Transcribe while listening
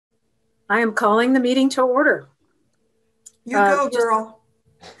I am calling the meeting to order. You go, girl.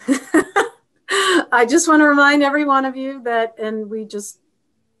 I just want to remind every one of you that, and we just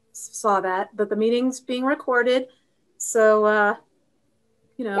saw that the meeting's being recorded. So,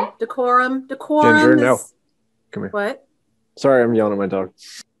 you know, decorum Ginger, is, no. Come here. What? Sorry, I'm yelling at my dog.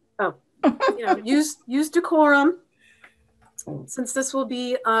 Oh, you know, use decorum, since this will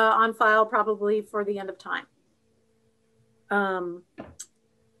be on file probably for the end of time.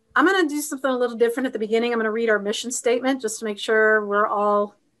 I'm going to do something a little different at the beginning. I'm going to read our mission statement just to make sure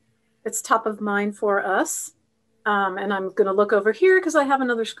it's top of mind for us. And I'm going to look over here because I have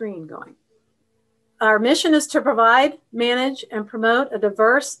another screen going. Our mission is to provide, manage, and promote a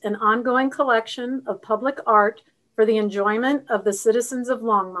diverse and ongoing collection of public art for the enjoyment of the citizens of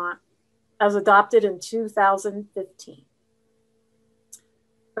Longmont, as adopted in 2015.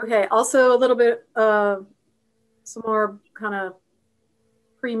 Okay, also a little bit some more kind of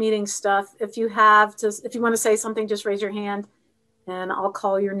pre-meeting stuff. If you want to say something, just raise your hand and I'll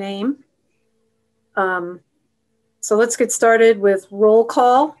call your name. So let's get started with roll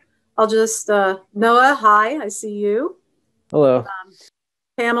call. I'll just, Noah, hi, I see you. Hello.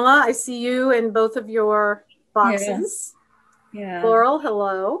 Pamela, I see you in both of your boxes. Yeah. Laurel,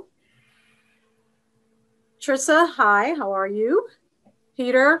 hello. Trissa, hi, how are you?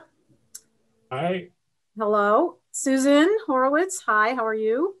 Peter. Hi. Hello. Susan Horowitz, hi, how are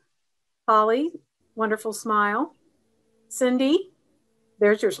you? Holly, wonderful smile. Cindy,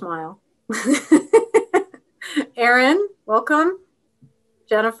 there's your smile. Erin, welcome.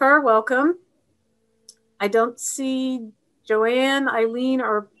 Jennifer, welcome. I don't see Joanne, Eileen,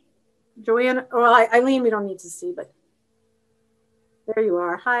 or Joanne. Well, Eileen, we don't need to see, but there you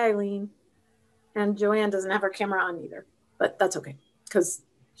are. Hi, Eileen. And Joanne doesn't have her camera on either, but that's okay because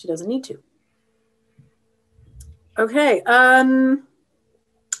she doesn't need to. Okay.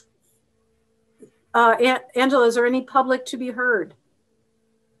 Angela, is there any public to be heard?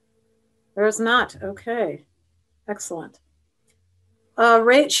 There's not. Okay. Excellent.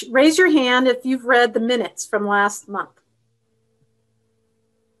 Raise your hand if you've read the minutes from last month.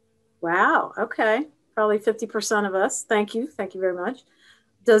 Wow. Okay. Probably 50% of us. Thank you. Thank you very much.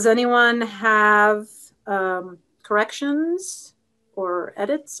 Does anyone have corrections or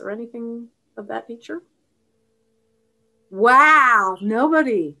edits or anything of that nature? Wow.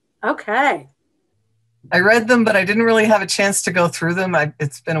 Nobody. Okay. I read them, but I didn't really have a chance to go through them.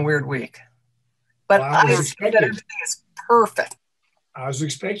 It's been a weird week. But Well, I think that everything is perfect. I was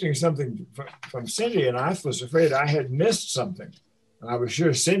expecting something from Cindy, and I was afraid I had missed something. And I was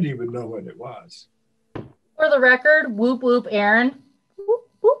sure Cindy would know what it was. For the record, whoop, whoop, Aaron. Whoop,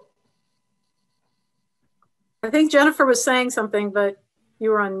 whoop. I think Jennifer was saying something, but you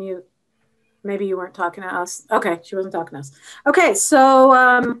were on mute. Maybe you weren't talking to us. Okay, she wasn't talking to us. Okay,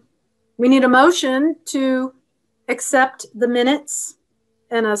 so we need a motion to accept the minutes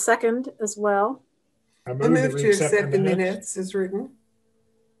and a second as well. I move to accept the minutes as written.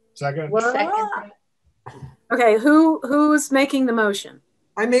 Second. Second. Okay, who's making the motion?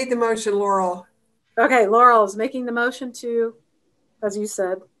 I made the motion, Laurel. Okay, Laurel is making the motion to, as you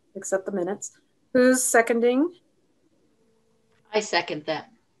said, accept the minutes. Who's seconding? I second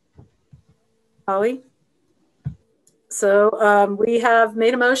that. Holly? So we have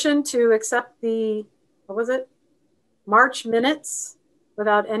made a motion to accept the, what was it? March minutes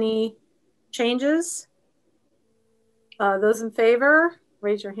without any changes. Those in favor,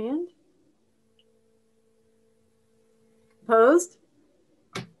 raise your hand. Opposed?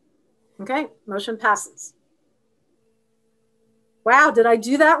 Okay, motion passes. Wow, did I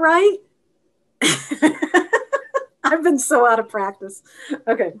do that right? I've been so out of practice.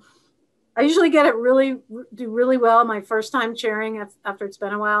 Okay. I usually do really well my first time chairing after it's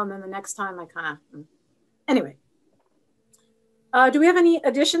been a while, and then the next time I kind of, anyway. Do we have any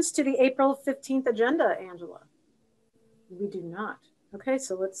additions to the April 15th agenda, Angela? We do not. Okay,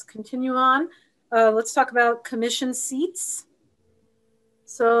 so let's continue on. Let's talk about commission seats.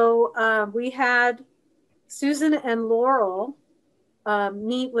 So we had Susan and Laurel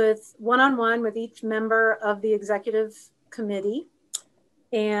meet with one-on-one with each member of the executive committee.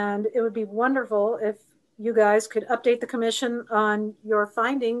 And it would be wonderful if you guys could update the commission on your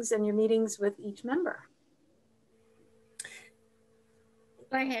findings and your meetings with each member.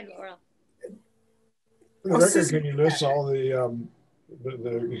 Go ahead, Laurel. For the record, can you list all the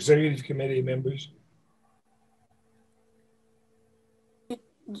executive committee members?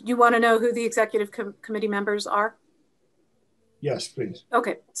 You want to know who the executive committee members are? Yes, please.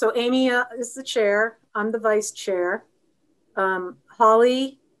 Okay, so Amy is the chair. I'm the vice chair.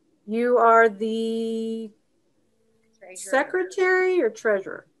 Holly, you are the treasurer. Secretary or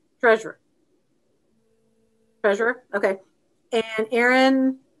treasurer? Treasurer. Treasurer? Okay. And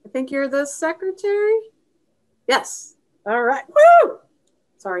Aaron, I think you're the secretary? Yes. All right. Woo!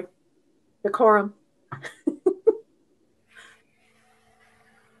 Sorry. Decorum.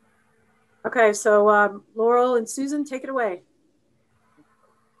 Okay, so Laurel and Susan, take it away.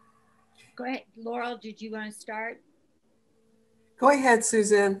 Go ahead. Laurel, did you want to start? Go ahead,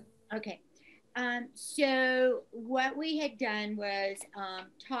 Susan. Okay. So what we had done was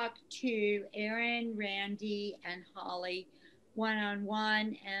talk to Aaron, Randy, and Holly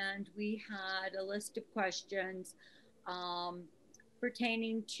one-on-one, and we had a list of questions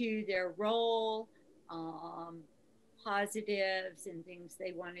pertaining to their role, positives and things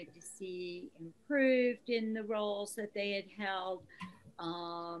they wanted to see improved in the roles that they had held.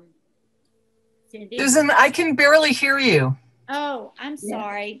 Cindy? Susan, I can barely hear you. Oh, I'm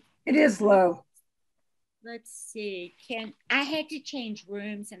sorry. It is low. Let's see. I had to change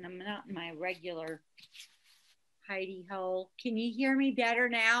rooms and I'm not in my regular hidey hole. Can you hear me better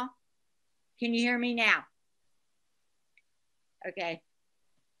now? Can you hear me now? Okay.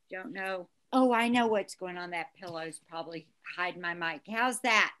 Don't know. Oh, I know what's going on. That pillow's probably hiding my mic. How's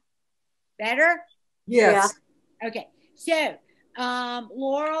that? Better? Yes. Yeah. Okay. So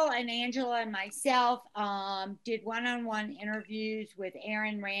Laurel and Angela and myself did one-on-one interviews with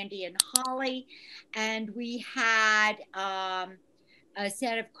Aaron, Randy, and Holly, and we had a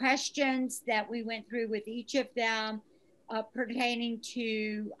set of questions that we went through with each of them pertaining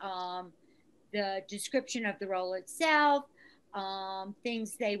to the description of the role itself,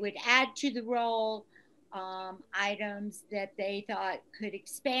 things they would add to the role, items that they thought could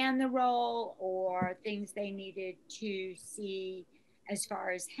expand the role, or things they needed to see as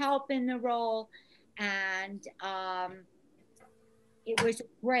far as help in the role. And it was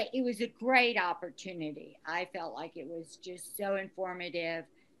great. It was a great opportunity. I felt like it was just so informative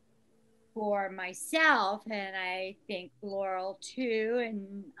for myself, and I think Laurel too,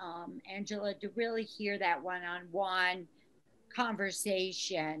 and Angela, to really hear that one-on-one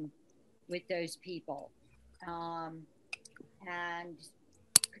conversation with those people. And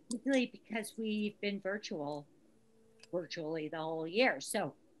particularly because we've been virtually the whole year.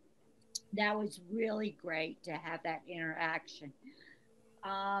 So that was really great to have that interaction.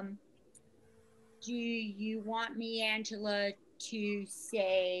 Do you want me, Angela, to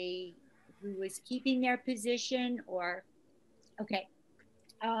say who was keeping their position or? Okay.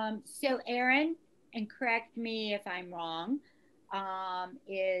 So Erin, and correct me if I'm wrong,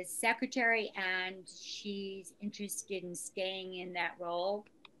 is secretary and she's interested in staying in that role.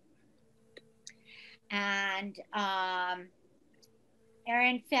 And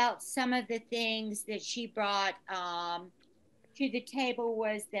Erin felt some of the things that she brought to the table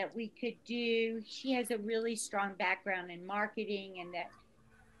was that we could do, she has a really strong background in marketing, and that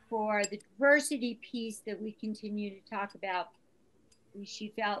for the diversity piece that we continue to talk about,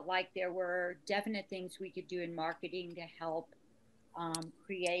 she felt like there were definite things we could do in marketing to help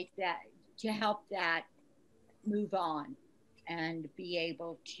create that, to help that move on and be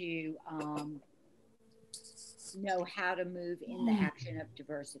able to know how to move in the action of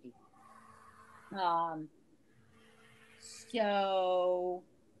diversity. So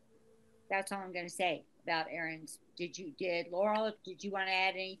that's all I'm going to say about Erin's. Did Laurel, did you want to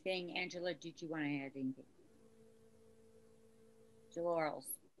add anything? Angela, did you want to add anything? To Laurel's.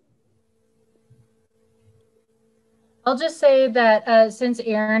 I'll just say that since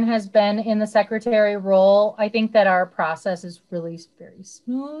Erin has been in the secretary role, I think that our process is really very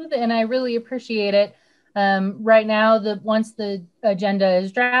smooth, and I really appreciate it. Right now, once the agenda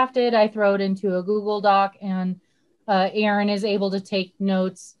is drafted, I throw it into a Google Doc, and Erin is able to take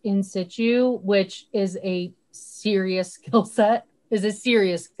notes in situ, which is a serious skill set.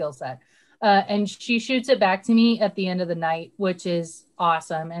 And she shoots it back to me at the end of the night, which is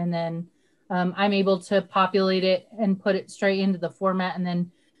awesome. And then I'm able to populate it and put it straight into the format. And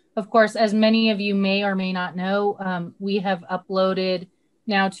then, of course, as many of you may or may not know, we have uploaded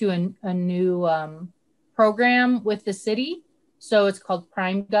now to a new program with the city. So it's called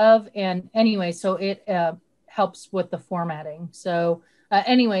PrimeGov. And anyway, so it helps with the formatting. So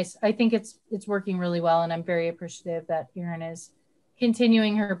anyways, I think it's working really well. And I'm very appreciative that Erin is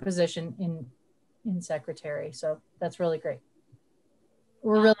continuing her position in secretary. So that's really great.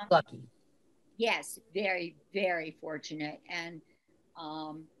 We're really lucky. Yes, very, very fortunate. And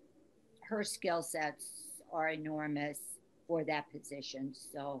her skill sets are enormous for that position.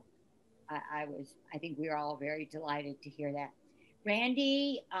 So I think we are all very delighted to hear that.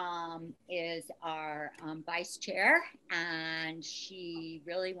 Randy is our vice chair, and she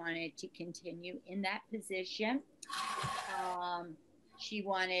really wanted to continue in that position. She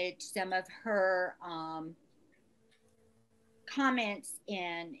wanted some of her comments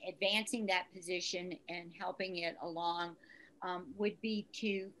in advancing that position and helping it along would be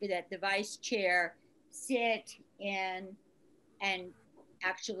for that the vice chair sit in and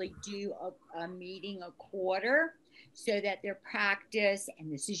actually do a meeting a quarter, so that their practice,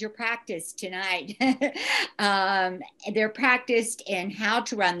 and this is your practice tonight, they're practiced in how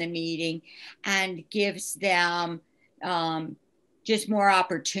to run the meeting, and gives them just more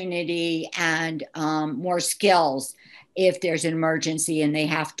opportunity and more skills. If there's an emergency and they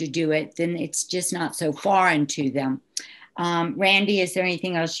have to do it, then it's just not so foreign to them. Randy, is there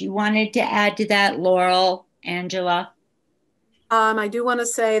anything else you wanted to add to that? Laurel, Angela? I do want to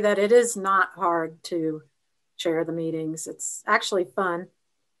say that it is not hard to chair the meetings. It's actually fun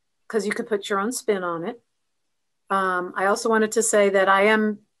because you can put your own spin on it. I also wanted to say that I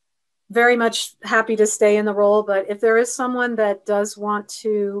am very much happy to stay in the role, but if there is someone that does want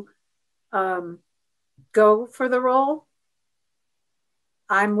to go for the role,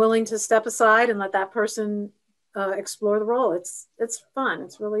 I'm willing to step aside and let that person explore the role. It's fun.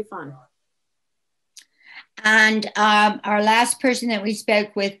 It's really fun. And our last person that we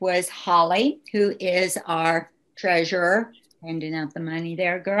spoke with was Holly, who is our treasurer, handing out the money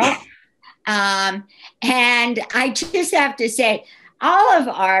there, girl. And I just have to say, all of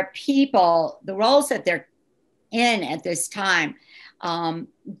our people, the roles that they're in at this time,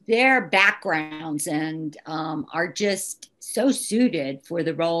 their backgrounds and are just so suited for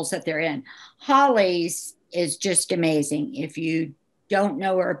the roles that they're in. Holly's is just amazing. If you don't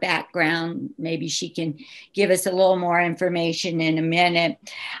know her background, maybe she can give us a little more information in a minute.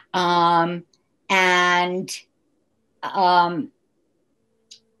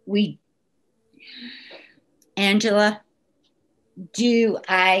 Angela, do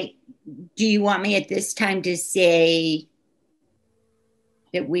you want me at this time to say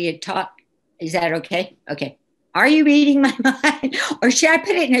that we had talked? Is that okay? Okay. Are you reading my mind, or should I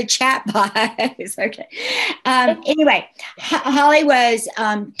put it in a chat box? Okay. Anyway, Holly was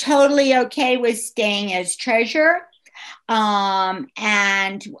totally okay with staying as treasurer,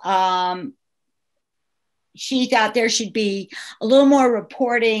 and she thought there should be a little more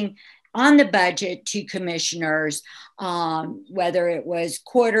reporting on the budget to commissioners, whether it was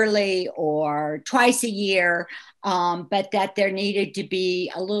quarterly or twice a year, but that there needed to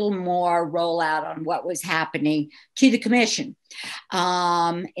be a little more rollout on what was happening to the commission,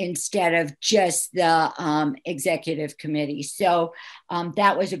 instead of just the executive committee. So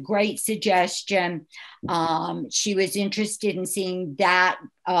that was a great suggestion. She was interested in seeing that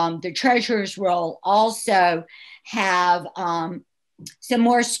the treasurer's role also have some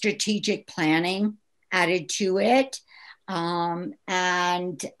more strategic planning added to it.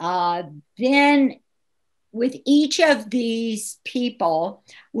 And then with each of these people,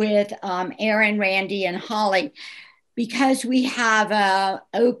 with Aaron, Randy, and Holly, because we have an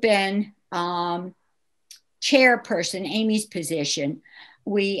open chairperson, Amy's position,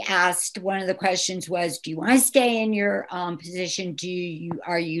 we asked, one of the questions was, do you want to stay in your position?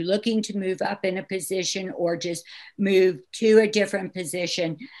 Are you looking to move up in a position or just move to a different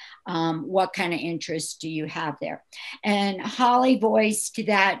position? What kind of interest do you have there? And Holly voiced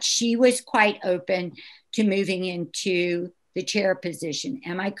that she was quite open to moving into the chair position.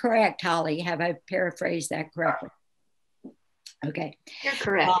 Am I correct, Holly? Have I paraphrased that correctly? Okay. You're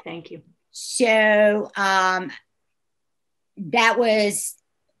correct. Thank you. So I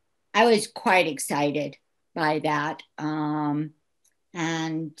was quite excited by that. And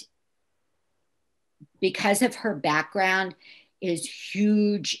because of her background is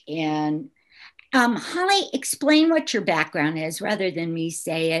huge in, Holly, explain what your background is rather than me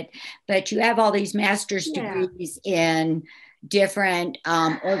say it, but you have all these master's degrees in different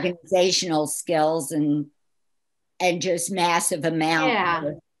organizational skills and just massive amount.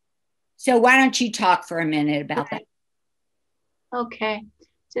 Yeah. So why don't you talk for a minute about that? Okay.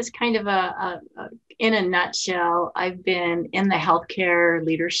 Just kind of in a nutshell, I've been in the healthcare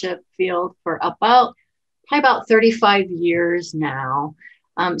leadership field for probably about 35 years now.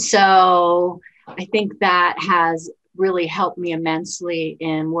 So I think that has really helped me immensely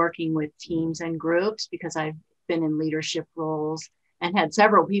in working with teams and groups, because I've been in leadership roles and had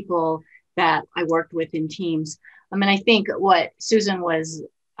several people that I worked with in teams. And I think what Susan was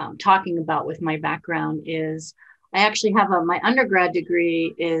talking about with my background is I actually have my undergrad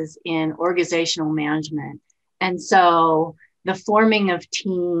degree is in organizational management. And so the forming of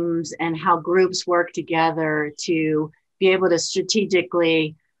teams and how groups work together to be able to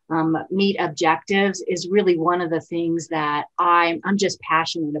strategically meet objectives is really one of the things that I'm just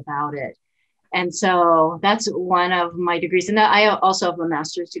passionate about it. And so that's one of my degrees. And I also have a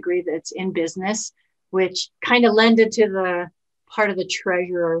master's degree that's in business, which kind of lended to part of the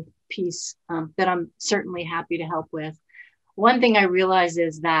treasurer piece that I'm certainly happy to help with. One thing I realize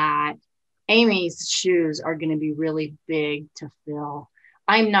is that Amy's shoes are going to be really big to fill.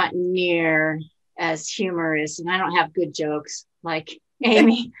 I'm not near as humorous and I don't have good jokes like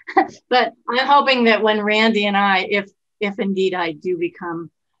Amy, but I'm hoping that when Randy and I, if indeed I do become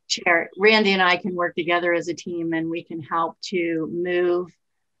chair, Randy and I can work together as a team and we can help to move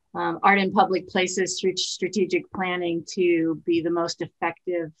art in public places through strategic planning to be the most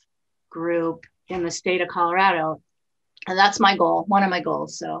effective group in the state of Colorado. And that's my goal, one of my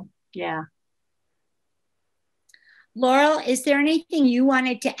goals. So, yeah. Laurel, is there anything you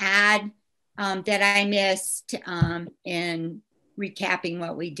wanted to add that I missed in recapping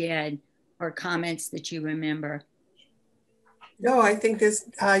what we did, or comments that you remember? No, I think this,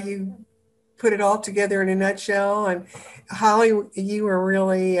 you put it all together in a nutshell. And Holly, you were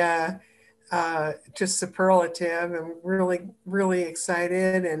really just superlative and really, really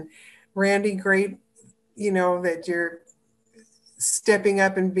excited. And Randy, great, that you're stepping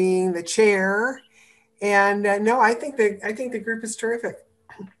up and being the chair. And no, I think the group is terrific.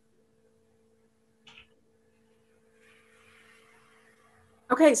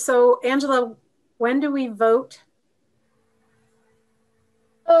 Okay, so Angela, when do we vote?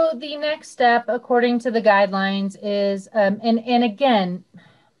 So the next step, according to the guidelines, is, and again,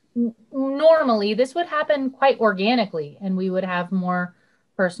 normally this would happen quite organically, and we would have more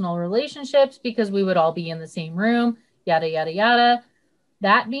personal relationships because we would all be in the same room, yada, yada, yada.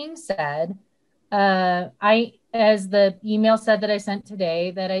 That being said, as the email said that I sent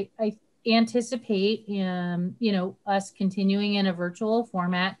today, that I anticipate, us continuing in a virtual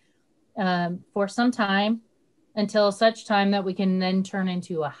format for some time, until such time that we can then turn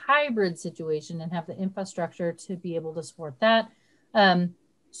into a hybrid situation and have the infrastructure to be able to support that.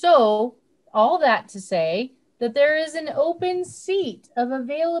 So all that to say that there is an open seat of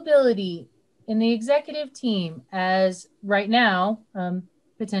availability in the executive team as right now,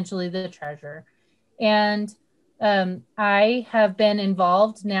 potentially the treasurer. And I have been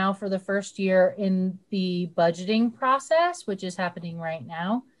involved now for the first year in the budgeting process, which is happening right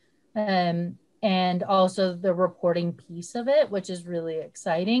now. And also the reporting piece of it, which is really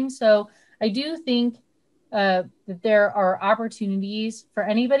exciting. So I do think that there are opportunities for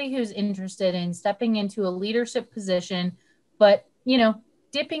anybody who's interested in stepping into a leadership position, but,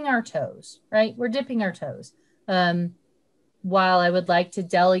 dipping our toes, right? We're dipping our toes. While I would like to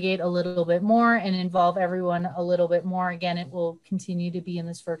delegate a little bit more and involve everyone a little bit more, again, it will continue to be in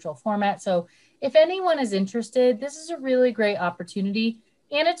this virtual format. So if anyone is interested, this is a really great opportunity.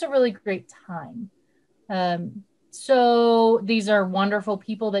 And it's a really great time. So these are wonderful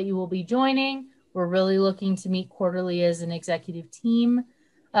people that you will be joining. We're really looking to meet quarterly as an executive team.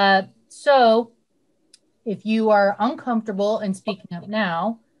 So if you are uncomfortable in speaking up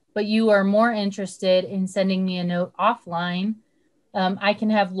now, but you are more interested in sending me a note offline, I can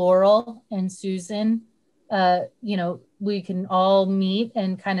have Laurel and Susan, we can all meet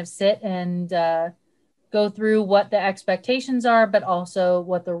and kind of sit and go through what the expectations are, but also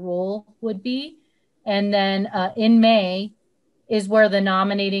what the role would be. And then in May is where the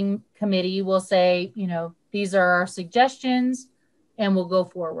nominating committee will say, these are our suggestions and we'll go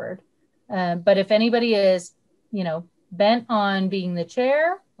forward. But if anybody is, bent on being the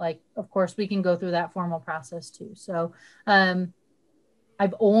chair, of course, we can go through that formal process too. So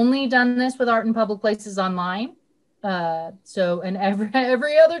I've only done this with Art in Public Places online. And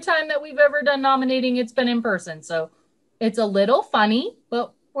every other time that we've ever done nominating, it's been in person. So it's a little funny,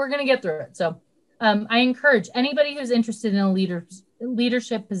 but we're going to get through it. So I encourage anybody who's interested in a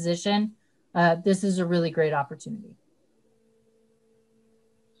leadership position. This is a really great opportunity.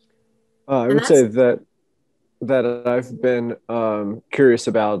 I would say that I've been curious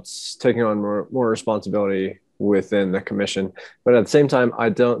about taking on more responsibility within the commission, but at the same time, I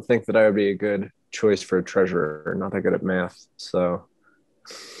don't think that I would be a good choice for a treasurer. Not that good at math, so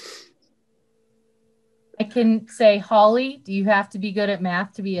I can say, Holly, do you have to be good at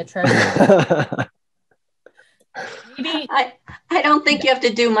math to be a treasurer? Maybe I don't think you have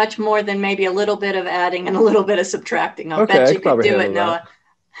to do much more than maybe a little bit of adding and a little bit of subtracting. I'll bet you could do it, Noah.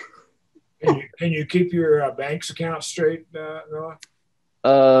 Can you keep your bank's account straight, Noah?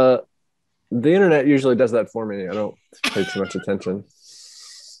 The internet usually does that for me. I don't pay too much attention.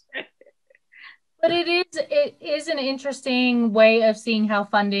 But it is an interesting way of seeing how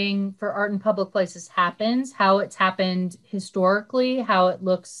funding for Art in Public Places happens, how it's happened historically, how it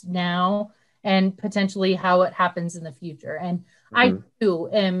looks now, and potentially how it happens in the future. And I too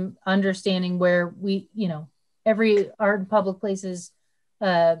am understanding where we, every Art in Public Places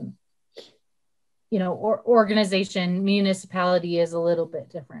or organization, municipality is a little bit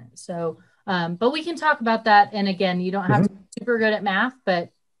different. So, but we can talk about that. And again, you don't have to be super good at math, but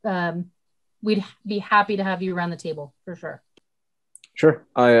we'd be happy to have you around the table for sure. Sure.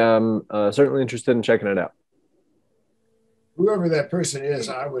 I am certainly interested in checking it out. Whoever that person is,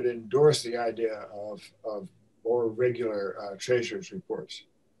 I would endorse the idea of more regular treasurer's reports.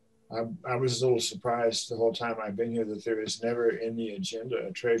 I was a little surprised the whole time I've been here that there is never in the agenda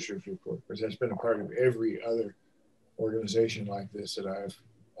a treasurer's report, because that's been a part of every other organization like this that I've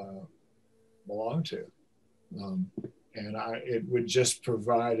belonged to. And it would just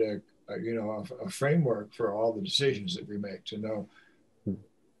provide a framework for all the decisions that we make to know,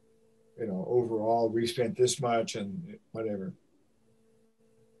 overall we spent this much and whatever.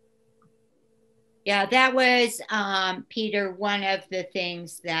 Yeah, that was, Peter, one of the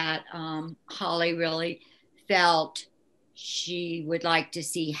things that Holly really felt she would like to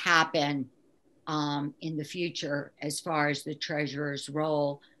see happen in the future as far as the treasurer's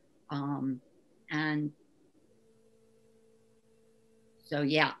role. And so,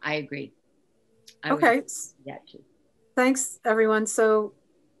 yeah, I agree. Okay. Thanks, everyone. So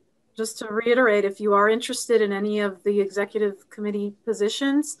just to reiterate, if you are interested in any of the executive committee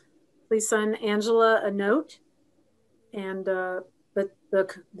positions, please send Angela a note, and the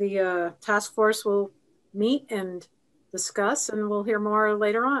task force will meet and discuss, and we'll hear more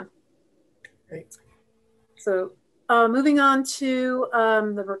later on. Great. So moving on to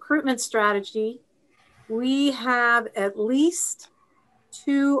the recruitment strategy, we have at least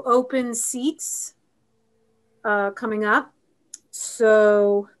 2 open seats coming up.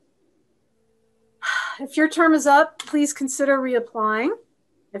 So if your term is up, please consider reapplying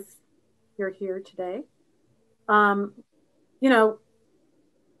if you're here today.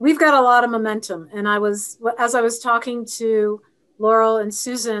 We've got a lot of momentum, and as I was talking to Laurel and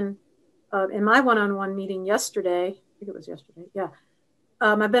Susan in my one-on-one meeting yesterday, I think it was yesterday, yeah.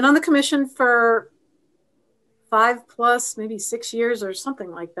 I've been on the commission for 5+ maybe 6 years or something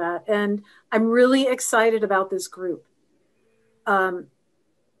like that, and I'm really excited about this group.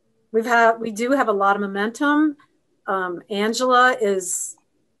 We do have a lot of momentum. Angela is,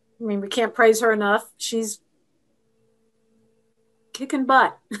 we can't praise her enough. She's kicking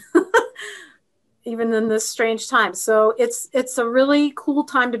butt, even in this strange time. So it's a really cool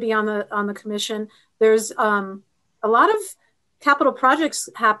time to be on the commission. There's a lot of capital projects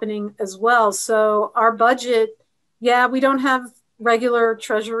happening as well. So our budget, yeah, we don't have regular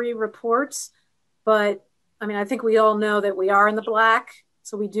treasury reports, but I think we all know that we are in the black.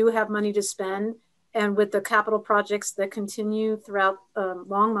 So we do have money to spend. And with the capital projects that continue throughout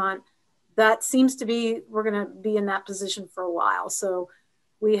Longmont, that seems to be, we're going to be in that position for a while. So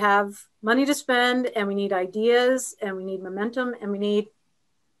we have money to spend, and we need ideas, and we need momentum, and we need,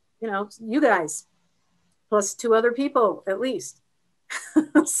 you guys, plus 2 other people at least.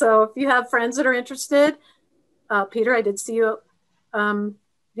 So if you have friends that are interested, Peter, I did see you,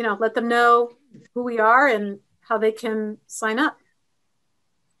 let them know who we are and how they can sign up.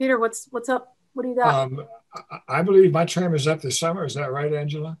 Peter, what's up? What do you got? I believe my term is up this summer. Is that right,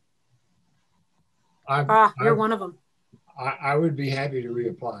 Angela? You're one of them. I would be happy to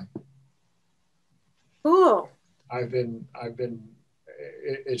reapply. Cool.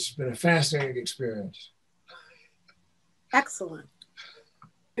 It's been a fascinating experience. Excellent.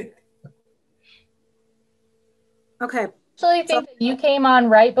 Okay. I actually think that you came on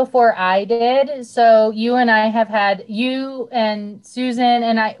right before I did. So you and I have had, you and Susan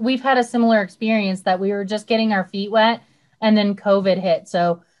and I, we've had a similar experience that we were just getting our feet wet and then COVID hit.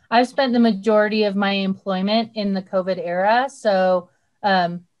 So I've spent the majority of my employment in the COVID era. So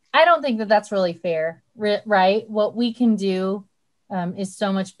I don't think that that's really fair, right? What we can do is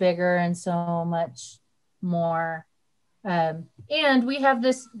so much bigger and so much more. And we have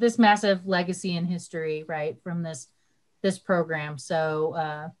this massive legacy and history, right, from this program.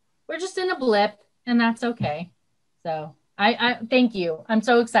 So we're just in a blip, and that's okay. So I thank you. I'm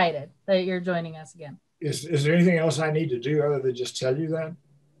so excited that you're joining us again. Is there anything else I need to do other than just tell you that?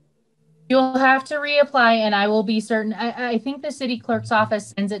 You'll have to reapply, and I will be certain. I think the city clerk's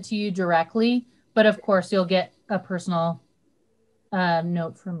office sends it to you directly, but of course you'll get a personal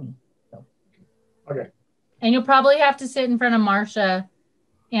note from me. So. Okay. And you'll probably have to sit in front of Marcia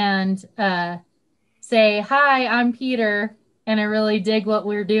and say, hi, I'm Peter, and I really dig what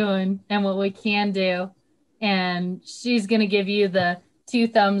we're doing and what we can do. And she's going to give you the 2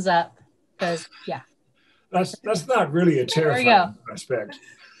 thumbs up because, yeah. That's not really a terrifying prospect.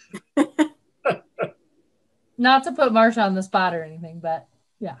 Not to put Marcia on the spot or anything, but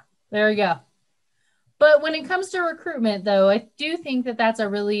yeah, there we go. But when it comes to recruitment, though, I do think that that's a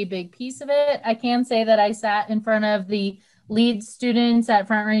really big piece of it. I can say that I sat in front of the lead students at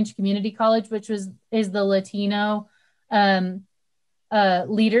Front Range Community College, which is the Latino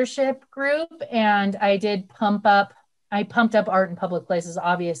leadership group, and I pumped up art in public places,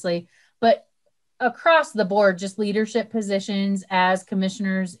 obviously, but across the board, just leadership positions as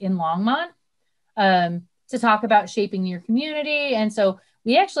commissioners in Longmont, to talk about shaping your community. And so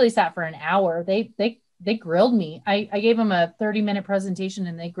we actually sat for an hour. They grilled me. I gave them a 30-minute presentation,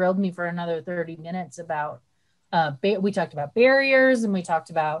 and they grilled me for another 30 minutes about, we talked about barriers, and we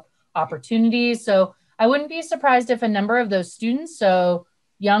talked about opportunities. So I wouldn't be surprised if a number of those students, so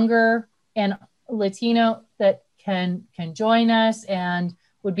younger and Latino, that can join us and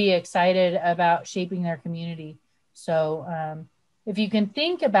would be excited about shaping their community. So if you can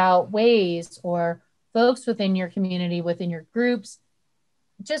think about ways, or folks within your community, within your groups,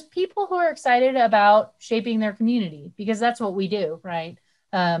 just people who are excited about shaping their community, because that's what we do, right?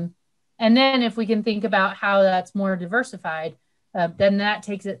 And then if we can think about how that's more diversified, then that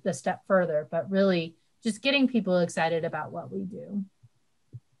takes it the step further. But really, just getting people excited about what we do.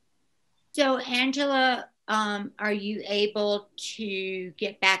 So, Angela, are you able to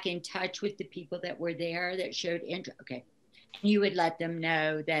get back in touch with the people that were there that showed interest? Okay. You would let them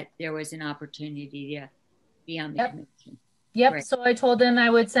know that there was an opportunity to be on the commission. Yep. Great. So I told them I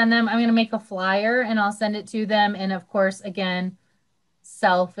would send them, I'm going to make a flyer and I'll send it to them. And of course, again,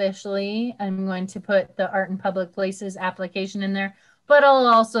 selfishly, I'm going to put the Art in Public Places application in there, but I'll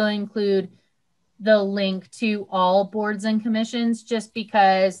also include the link to all boards and commissions, just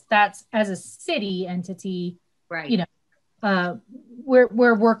because that's, as a city entity, right? You know,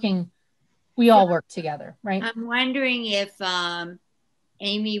 we're working, we all work together, right? I'm wondering if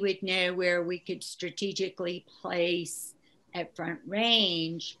Amy would know where we could strategically place at Front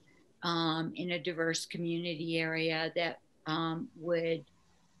Range in a diverse community area that would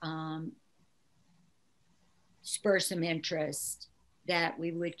spur some interest, that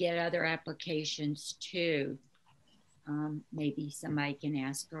we would get other applications too. Maybe somebody can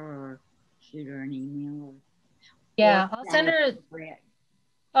ask her or shoot her an email. Yeah, I'll send her.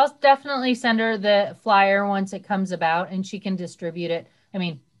 I'll definitely send her the flyer once it comes about, and she can distribute it. I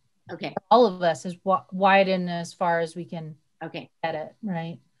mean, okay, all of us is widen as far as we can. Okay, get it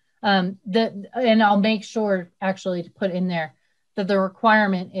right. And I'll make sure actually to put in there that the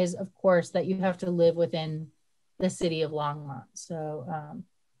requirement is, of course, that you have to live within the city of Longmont. So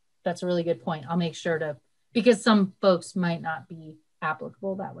that's a really good point. I'll make sure to, because some folks might not be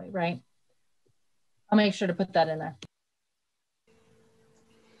applicable that way, right? I'll make sure to put that in there.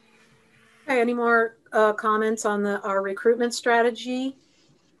 Okay, any more comments on our recruitment strategy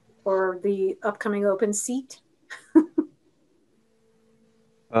or the upcoming open seat?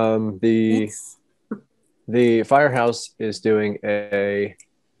 The firehouse is doing a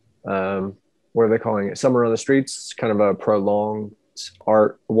what are they calling it? Summer on the Streets. It's kind of a prolonged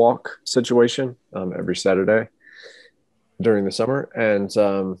art walk situation every Saturday during the summer. And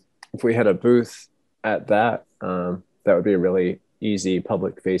if we had a booth at that, that would be a really easy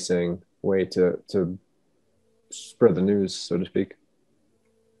public facing way to spread the news, so to speak.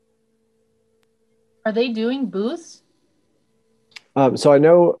 Are they doing booths? So I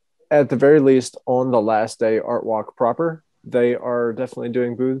know at the very least on the last day art walk proper, they are definitely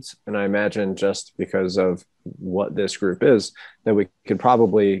doing booths. And I imagine just because of what this group is, that we could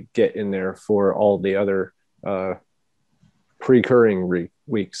probably get in there for all the other pre-curring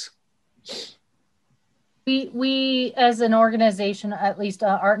weeks. We as an organization, at least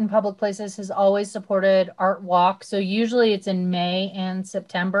Art in Public Places, has always supported Art Walk. So usually it's in May and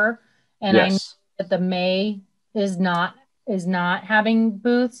September. And yes. I know that the May is not having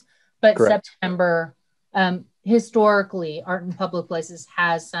booths, but correct. September, historically, Art in Public Places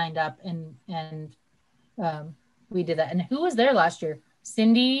has signed up and we did that. And who was there last year?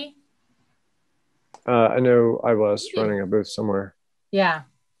 Cindy? I know I was running a booth somewhere. Yeah.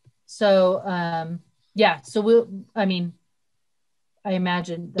 So, yeah, so I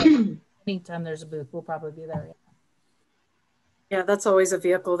imagine that anytime there's a booth, we'll probably be there. Yeah, that's always a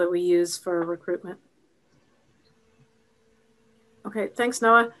vehicle that we use for recruitment. Okay, thanks,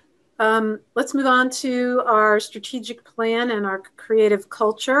 Noah. Let's move on to our strategic plan and our creative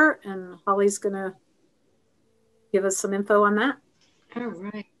culture, and Holly's gonna give us some info on that. All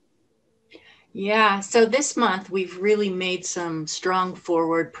right. Yeah, so this month we've really made some strong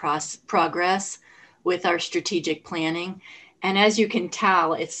forward progress with our strategic planning. And as you can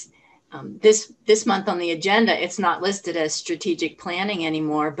tell, this month on the agenda, it's not listed as strategic planning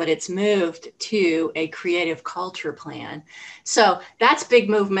anymore, but it's moved to a creative culture plan. So that's big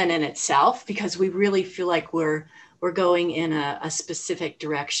movement in itself, because we really feel like we're going in a specific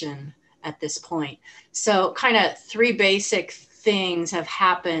direction at this point. So kind of three basic things have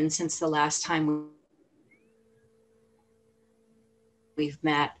happened since the last time we've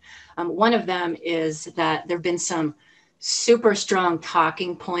met. One of them is that there have been some super strong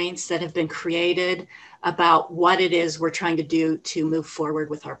talking points that have been created about what it is we're trying to do to move forward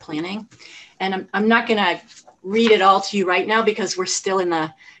with our planning. And I'm not going to read it all to you right now because we're still in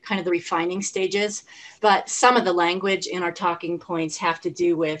the kind of the refining stages, but some of the language in our talking points have to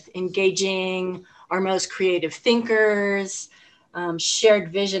do with engaging our most creative thinkers,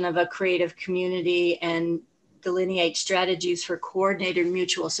 shared vision of a creative community, and delineate strategies for coordinated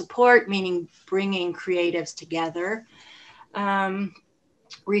mutual support, meaning bringing creatives together.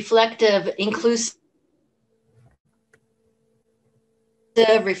 Reflective, inclusive,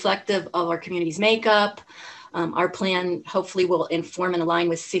 reflective of our community's makeup. Our plan hopefully will inform and align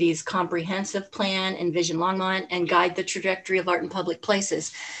with city's comprehensive plan, envision Longmont, and guide the trajectory of art in public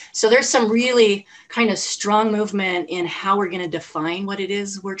places. So there's some really kind of strong movement in how we're going to define what it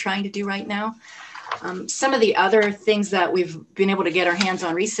is we're trying to do right now. Some of the other things that we've been able to get our hands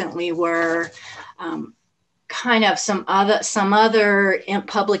on recently were kind of some other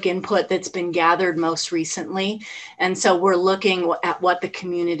public input that's been gathered most recently. And so we're looking at what the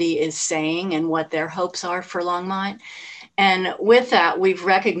community is saying and what their hopes are for Longmont. And with that, we've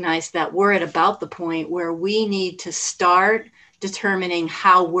recognized that we're at about the point where we need to start determining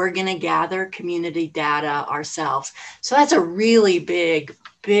how we're going to gather community data ourselves. So that's a really big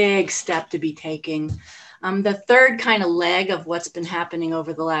step to be taking. The third kind of leg of what's been happening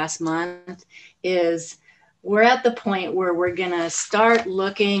over the last month is we're at the point where we're going to start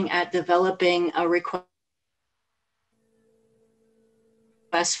looking at developing a request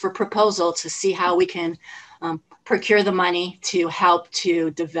for proposal to see how we can procure the money to help to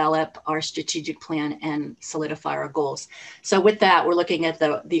develop our strategic plan and solidify our goals. So with that, we're looking at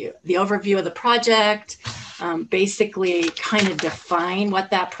the overview of the project, basically kind of define what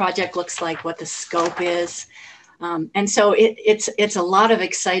that project looks like, what the scope is. And so it's a lot of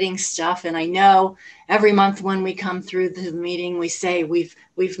exciting stuff. And I know every month when we come through the meeting, we say we've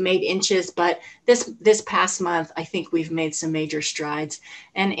made inches, but this past month, I think we've made some major strides.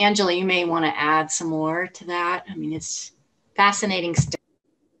 And Angela, you may want to add some more to that. I mean, it's fascinating stuff.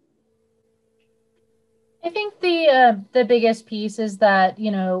 I think the biggest piece is that,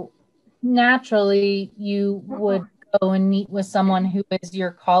 naturally you would go and meet with someone who is your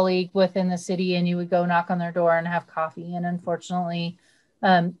colleague within the city, and you would go knock on their door and have coffee. And unfortunately,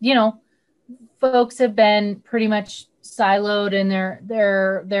 folks have been pretty much siloed, and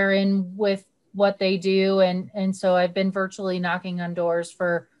they're in with what they do. And so I've been virtually knocking on doors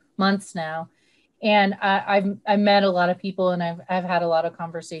for months now. And I've met a lot of people, and I've had a lot of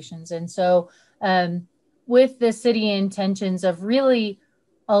conversations. And so with the city intentions of really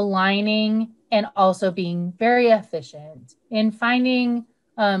aligning and also being very efficient in finding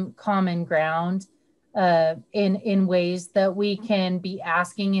common ground in ways that we can be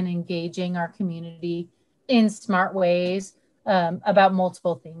asking and engaging our community in smart ways about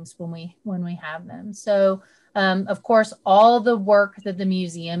multiple things when we have them. So of course, all the work that the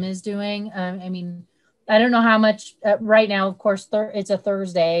museum is doing, I mean, I don't know how much right now, of course, it's a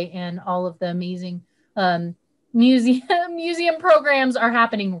Thursday, and all of the amazing museum programs are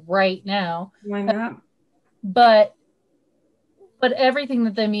happening right now. Why not? But everything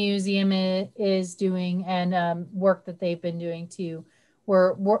that the museum is doing, and work that they've been doing too,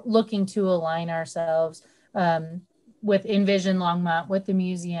 we're looking to align ourselves with Envision Longmont, with the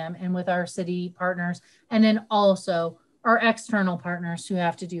museum, and with our city partners, and then also our external partners who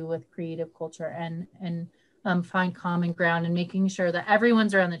have to do with creative culture, and find common ground and making sure that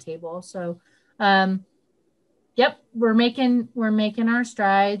everyone's around the table. So yep, we're making our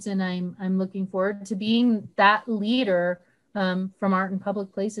strides, and I'm looking forward to being that leader from Art in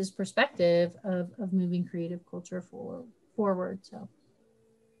Public Places perspective of moving creative culture forward. So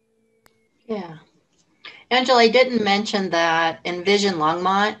yeah. Angela, I didn't mention that Envision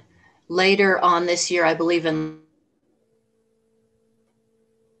Longmont later on this year, I believe in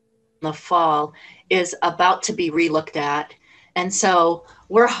the fall, is about to be relooked at. And so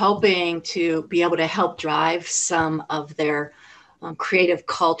we're hoping to be able to help drive some of their creative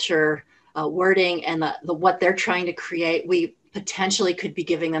culture wording and what they're trying to create. We potentially could be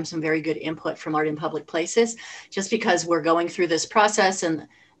giving them some very good input from Art in Public Places, just because we're going through this process, and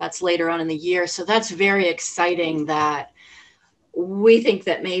that's later on in the year. So that's very exciting that we think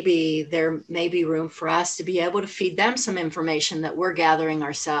that maybe there may be room for us to be able to feed them some information that we're gathering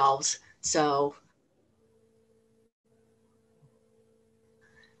ourselves. So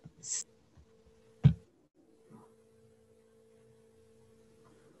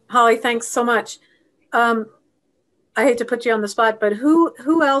Holly, thanks so much. I hate to put you on the spot, but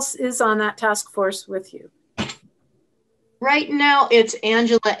who else is on that task force with you? right now it's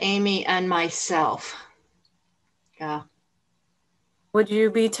Angela, Amy, and myself. Yeah. Would you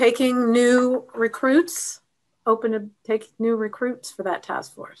be taking new recruits? Open to take new recruits for that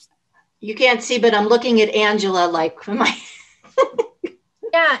task force? You can't see, but I'm looking at Angela like, am I?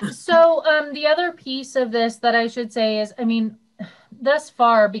 Yeah. So the other piece of this that I should say is, I mean, thus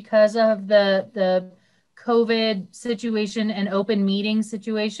far, because of the COVID situation and open meeting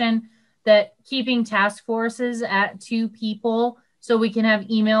situation, that keeping task forces at 2 people so we can have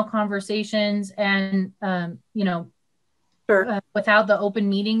email conversations and Sure. without the open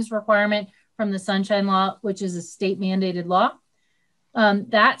meetings requirement from the Sunshine Law, which is a state mandated law.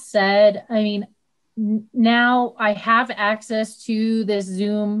 That said, I mean, now I have access to this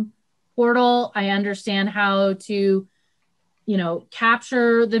Zoom portal. I understand how to,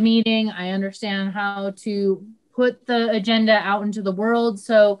 capture the meeting. I understand how to put the agenda out into the world.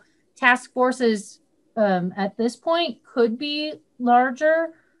 So task forces at this point could be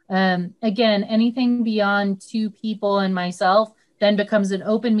larger. Again, anything beyond 2 people and myself then becomes an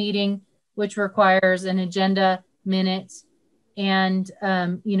open meeting, which requires an agenda, minutes, and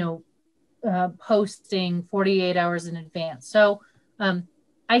posting 48 hours in advance. So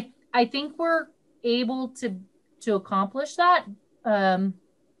I think we're able to accomplish that.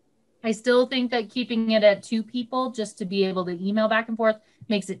 I still think that keeping it at 2 people just to be able to email back and forth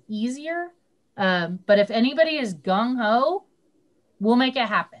makes it easier. But if anybody is gung-ho, we'll make it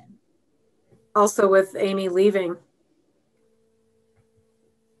happen. Also with Amy leaving.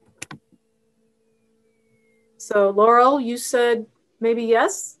 So Laurel, you said maybe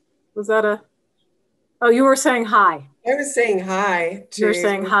yes? Was that oh, you were saying hi. I was saying hi. You were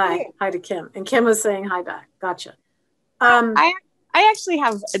saying hi. Hi to Kim. And Kim was saying hi back. Gotcha. I actually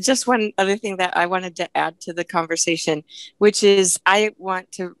have just one other thing that I wanted to add to the conversation, which is I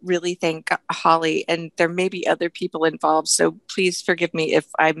want to really thank Holly, and there may be other people involved, so please forgive me if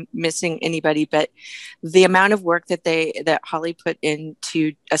I'm missing anybody, but the amount of work that Holly put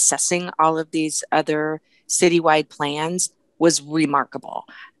into assessing all of these other citywide plans was remarkable.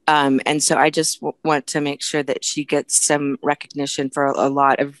 And so I just want to make sure that she gets some recognition for a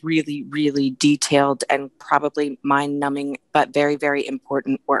lot of really, really detailed and probably mind-numbing, but very, very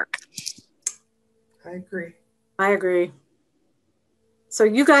important work. I agree. I agree. So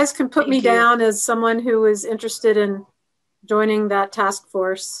you guys can put me down as someone who is interested in joining that task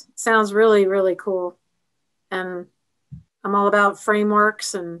force. Sounds really, really cool. And I'm all about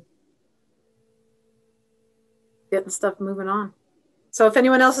frameworks and getting stuff moving on. So if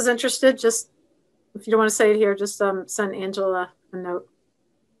anyone else is interested, just, if you don't want to say it here, just send Angela a note.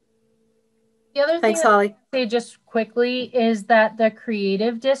 The other thing Thanks, Holly. I'll say just quickly is that the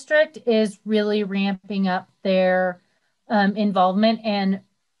creative district is really ramping up their involvement and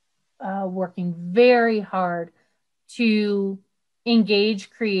working very hard to engage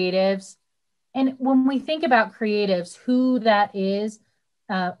creatives. And when we think about creatives, who that is,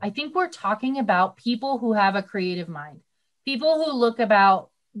 I think we're talking about people who have a creative mind. People who look about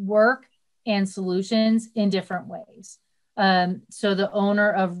work and solutions in different ways. So the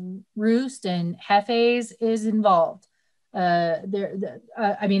owner of Roost and Hefes is involved. A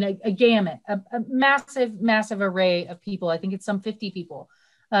gamut, a massive array of people. I think it's some 50 people.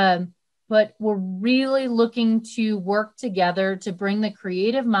 But we're really looking to work together to bring the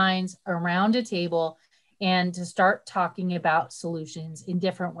creative minds around a table and to start talking about solutions in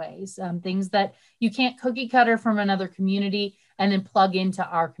different ways, things that you can't cookie cutter from another community and then plug into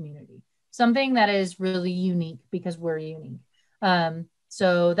our community. Something that is really unique because we're unique.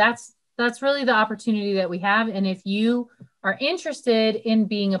 So that's really the opportunity that we have. And if you are interested in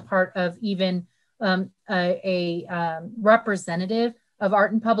being a part of even a representative of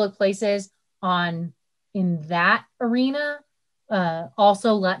art in public places in that arena,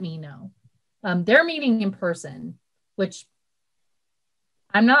 also let me know. They're meeting in person, which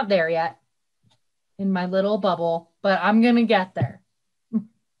I'm not there yet in my little bubble, but I'm going to get there.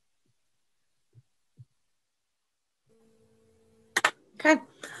 Okay.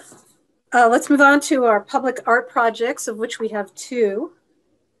 Let's move on to our public art projects, of which we have 2.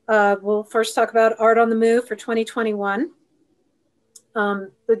 We'll first talk about Art on the Move for 2021.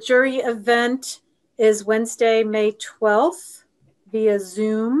 The jury event is Wednesday, May 12th via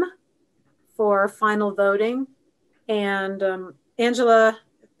Zoom for final voting. And Angela,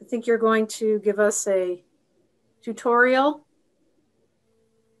 I think you're going to give us a tutorial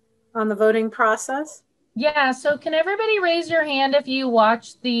on the voting process. Yeah, so can everybody raise your hand if you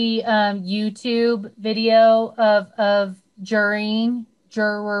watched the YouTube video of jurying?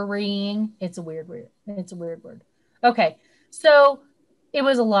 It's a weird word. It's a weird word. Okay, so it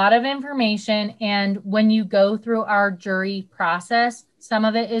was a lot of information, and when you go through our jury process, some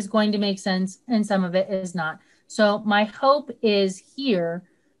of it is going to make sense and some of it is not. So my hope is here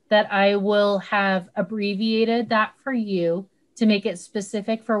that I will have abbreviated that for you to make it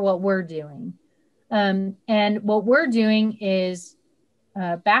specific for what we're doing. And what we're doing is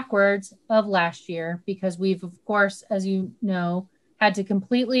backwards of last year, because we've, of course, as you know, had to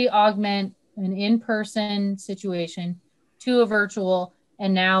completely augment an in-person situation to a virtual,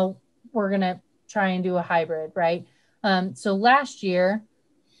 and now we're going to try and do a hybrid, right? So last year,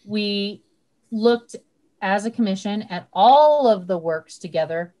 we looked as a commission at all of the works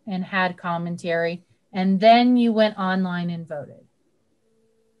together and had commentary, and then you went online and voted.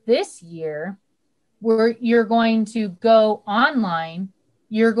 This year, you're going to go online,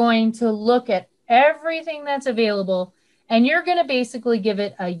 you're going to look at everything that's available, and you're going to basically give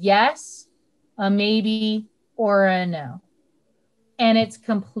it a yes, a maybe, or a no. And it's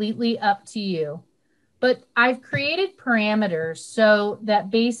completely up to you. But I've created parameters so that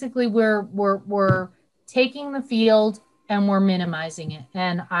basically we're taking the field and we're minimizing it.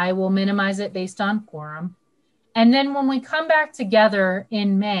 And I will minimize it based on quorum. And then when we come back together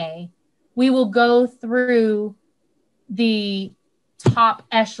in May, we will go through the top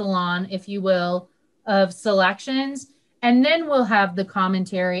echelon, if you will, of selections. And then we'll have the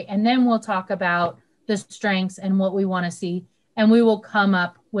commentary, and then we'll talk about the strengths and what we want to see. And we will come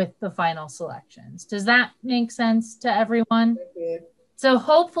up with the final selections. Does that make sense to everyone? So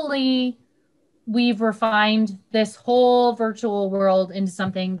hopefully we've refined this whole virtual world into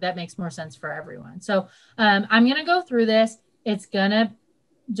something that makes more sense for everyone. So I'm going to go through this. It's going to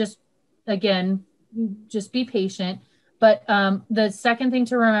just be patient. But the second thing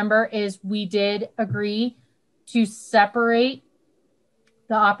to remember is we did agree to separate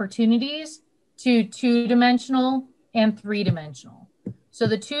the opportunities to 2-dimensional and 3-dimensional. So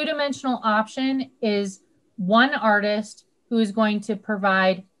the 2-dimensional option is one artist who is going to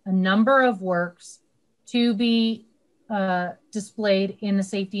provide a number of works to be displayed in the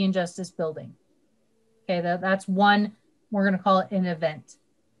Safety and Justice building. Okay, that's one, we're going to call it an event.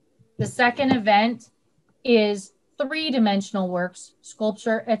 The second event is 3-dimensional works,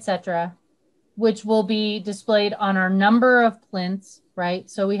 sculpture, etc., which will be displayed on our number of plinths, right?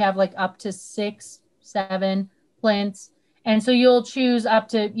 So we have like up to 6, 7 plinths. And so you'll choose up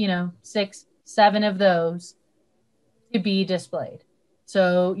to, 6, 7 of those to be displayed.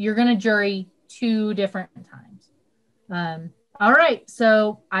 So you're going to jury 2 different times. All right.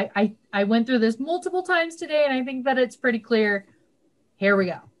 So I went through this multiple times today, and I think that it's pretty clear. Here we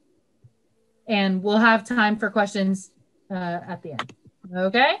go. And we'll have time for questions at the end.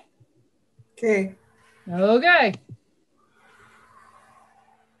 Okay? Okay. Okay.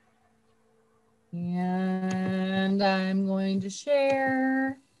 And I'm going to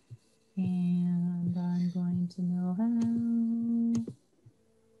share. And I'm going to know how.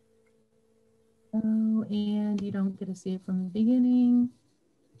 Oh, and you don't get to see it from the beginning,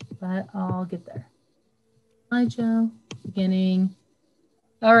 but I'll get there. Slideshow, beginning.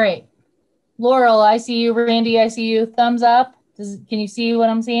 All right. Laurel, I see you. Randy, I see you. Thumbs up. Can you see what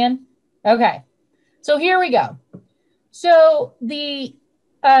I'm seeing? Okay. So here we go. So the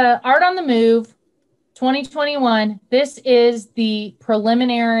Art on the Move 2021, this is the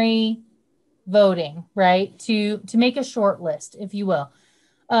preliminary voting, right? To make a short list, if you will.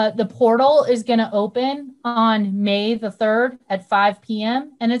 The portal is going to open on May the 3rd at 5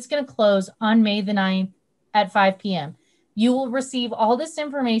 p.m. and it's going to close on May the 9th at 5 p.m. You will receive all this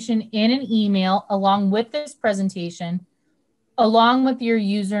information in an email along with this presentation, along with your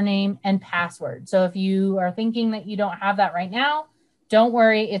username and password. So if you are thinking that you don't have that right now, don't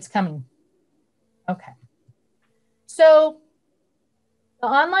worry, it's coming. Okay. So the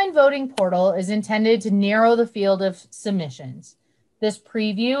online voting portal is intended to narrow the field of submissions. This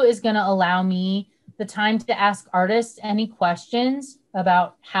preview is going to allow me the time to ask artists any questions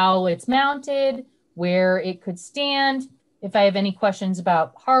about how it's mounted, where it could stand, if I have any questions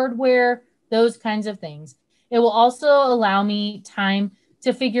about hardware, those kinds of things. It will also allow me time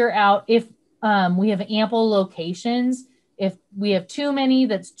to figure out if we have ample locations, if we have too many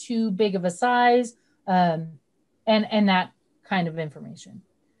that's too big of a size, and that kind of information.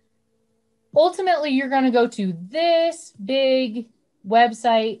 Ultimately, you're going to go to this big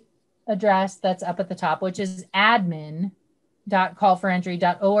website address that's up at the top, which is admin.safetyandjustice.org.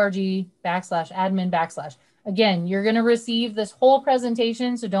 www.callforentry.org/admin/. Again, you're going to receive this whole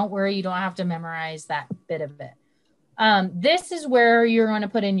presentation, so don't worry, you don't have to memorize that bit of it. This is where you're going to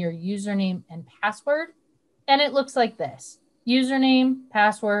put in your username and password, and it looks like this: username,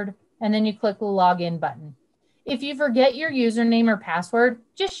 password, and then you click the login button. If you forget your username or password,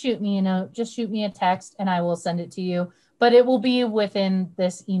 just shoot me a note, just shoot me a text, and I will send it to you, but it will be within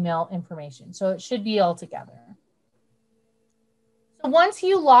this email information, so it should be all together. So once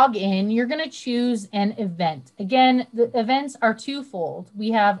you log in, you're going to choose an event. Again, the events are twofold.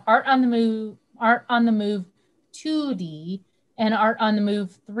 We have Art on the Move 2D and Art on the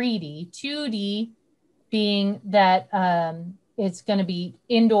Move 3D. 2D being that it's going to be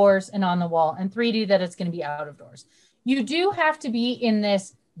indoors and on the wall, and 3D that it's going to be out of doors. You do have to be in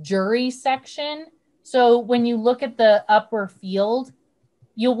this jury section. So when you look at the upper field,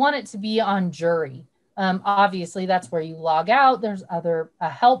 you'll want it to be on jury. Obviously, that's where you log out. There's a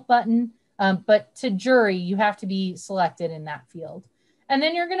help button, but to jury, you have to be selected in that field. And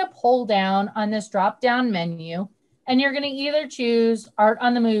then you're going to pull down on this drop-down menu, and you're going to either choose Art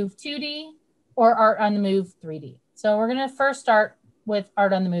on the Move 2D or Art on the Move 3D. So we're going to first start with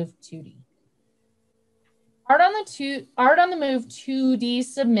Art on the Move 2D. Art on the Move 2D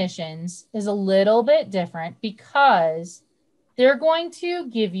submissions is a little bit different because they're going to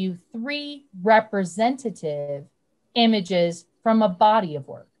give you 3 representative images from a body of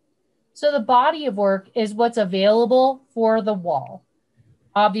work. So the body of work is what's available for the wall.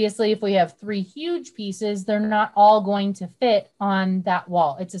 Obviously, if we have 3 huge pieces, they're not all going to fit on that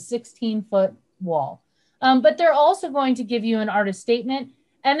wall. It's a 16-foot wall. But they're also going to give you an artist statement,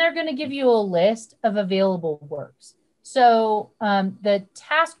 and they're going to give you a list of available works. So the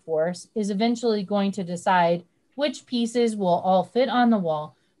task force is eventually going to decide which pieces will all fit on the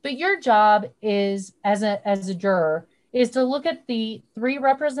wall. But your job is, as a juror, is to look at the 3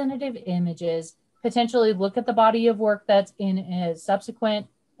 representative images, potentially look at the body of work that's in a subsequent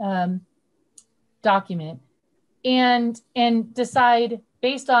document, and decide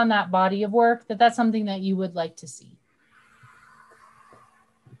based on that body of work that that's something that you would like to see.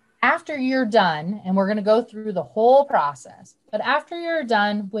 After you're done, and we're going to go through the whole process, but after you're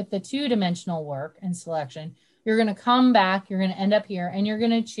done with the 2-dimensional work and selection, you're going to come back, you're going to end up here, and you're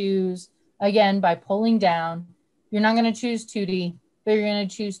going to choose, again, by pulling down. You're not going to choose 2D, but you're going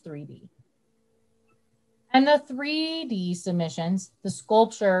to choose 3D. And the 3D submissions, the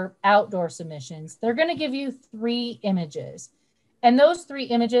sculpture outdoor submissions, they're going to give you 3 images. And those 3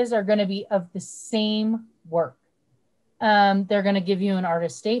 images are going to be of the same work. They're going to give you an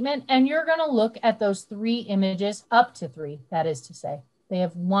artist statement, and you're going to look at those 3 images, up to 3, that is to say. They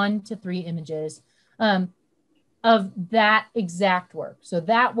have 1 to 3 images of that exact work. So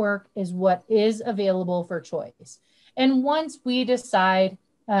that work is what is available for choice. And once we decide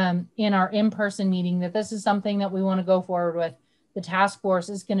in our in-person meeting that this is something that we want to go forward with, the task force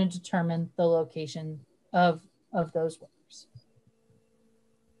is going to determine the location of those works.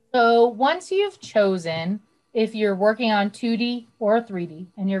 So once you've chosen if you're working on 2D or 3D,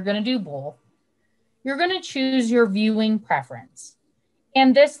 and you're going to do both, you're going to choose your viewing preference.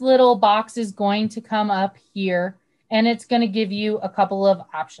 And this little box is going to come up here, and it's going to give you a couple of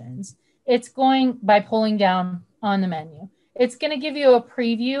options. It's going, by pulling down on the menu, it's going to give you a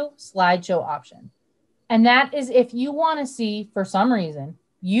preview slideshow option. And that is if you want to see, for some reason,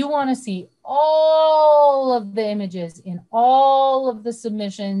 you want to see all of the images in all of the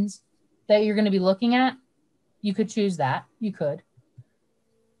submissions that you're going to be looking at, you could choose that. You could.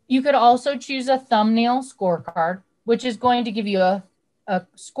 You could also choose a thumbnail scorecard, which is going to give you a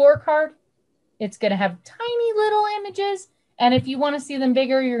scorecard. It's going to have tiny little images. And if you want to see them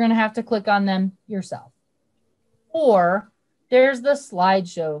bigger, you're going to have to click on them yourself. Or there's the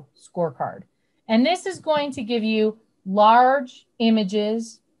slideshow scorecard. And this is going to give you large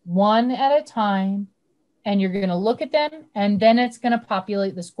images, one at a time, and you're going to look at them, and then it's going to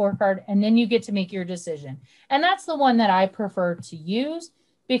populate the scorecard, and then you get to make your decision. And that's the one that I prefer to use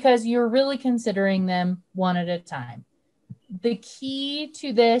because you're really considering them one at a time. The key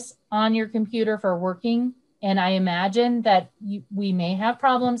to this on your computer for working, and I imagine that we may have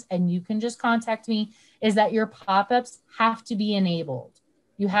problems and you can just contact me, is that your pop-ups have to be enabled.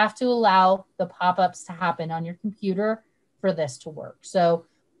 You have to allow the pop-ups to happen on your computer for this to work. So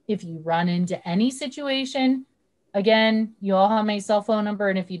if you run into any situation, again, you all have my cell phone number,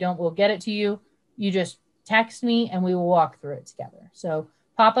 and if you don't, we'll get it to you. You just text me and we will walk through it together. So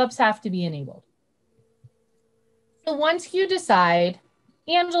pop-ups have to be enabled. So once you decide,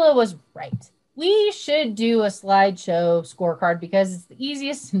 Angela was right. We should do a slideshow scorecard because it's the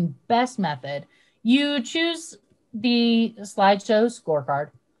easiest and best method. You choose the slideshow scorecard.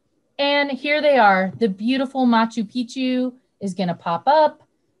 And here they are. The beautiful Machu Picchu is going to pop up.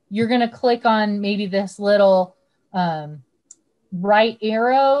 You're going to click on maybe this little right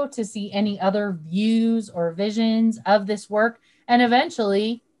arrow to see any other views or visions of this work. And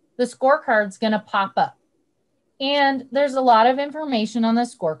eventually the scorecard's going to pop up. And there's a lot of information on the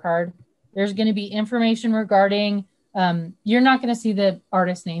scorecard. There's going to be information regarding, you're not going to see the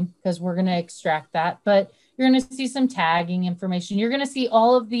artist name because we're going to extract that, but you're going to see some tagging information. You're going to see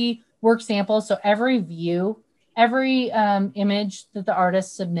all of the work samples. So every view, every image that the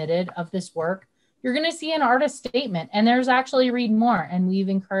artist submitted of this work, you're going to see an artist statement. And there's actually read more. And we've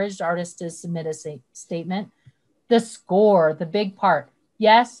encouraged artists to submit a statement. The score, the big part,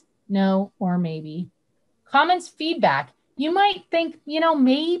 yes, no, or maybe. Comments, feedback. You might think,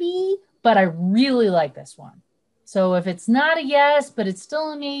 maybe, but I really like this one. So if it's not a yes, but it's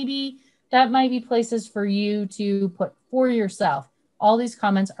still a maybe, that might be places for you to put for yourself. All these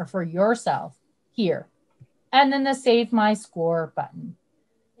comments are for yourself here. And then the Save My Score button.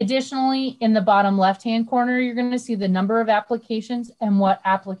 Additionally, in the bottom left-hand corner, you're going to see the number of applications and what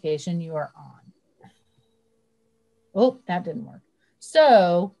application you are on. Oh, that didn't work.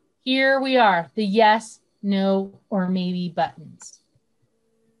 So here we are, the yes, no, or maybe buttons.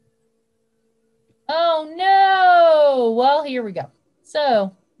 Oh no! Well, here we go.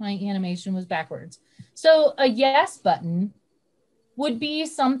 So my animation was backwards. So a yes button would be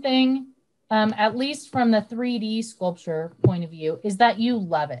something, at least from the 3D sculpture point of view, is that you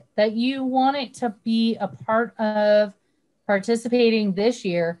love it, that you want it to be a part of participating this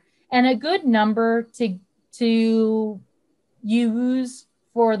year. And a good number to use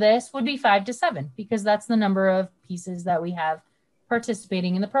for this would be 5 to 7, because that's the number of pieces that we have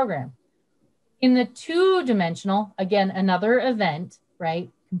participating in the program. In the 2-dimensional, again, another event,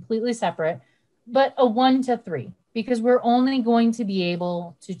 right? Completely separate, but a 1 to 3, because we're only going to be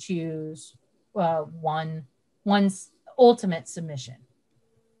able to choose one's ultimate submission.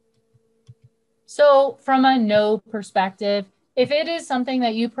 So from a no perspective, if it is something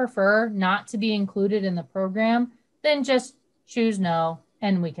that you prefer not to be included in the program, then just choose no,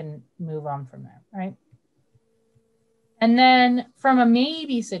 and we can move on from there, right? And then from a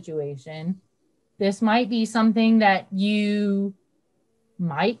maybe situation, this might be something that you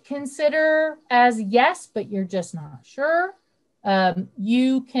might consider as yes, but you're just not sure.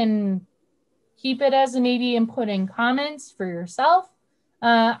 You can keep it as a maybe and put in comments for yourself.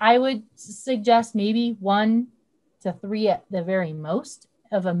 I would suggest maybe 1 to 3 at the very most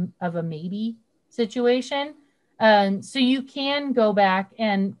of a maybe situation. So you can go back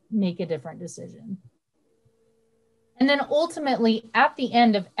and make a different decision. And then ultimately, at the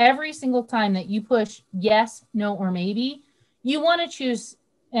end of every single time that you push yes, no, or maybe, you want to choose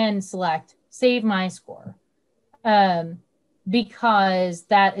and select Save My Score, because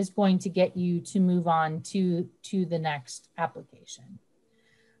that is going to get you to move on to the next application.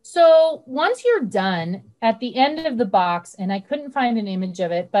 So once you're done, at the end of the box, and I couldn't find an image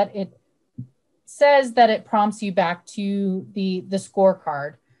of it, but it says that it prompts you back to the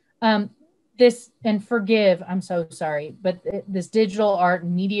scorecard. This, and forgive, I'm so sorry, but this digital art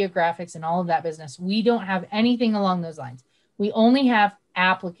and media graphics and all of that business, we don't have anything along those lines. We only have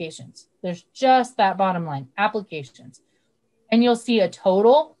applications. There's just that bottom line, applications. And you'll see a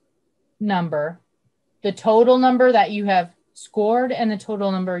total number, the total number that you have scored and the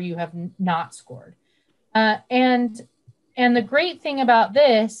total number you have not scored. And the great thing about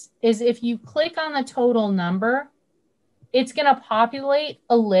this is if you click on the total number, it's going to populate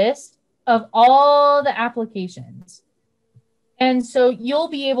a list of all the applications. And so you'll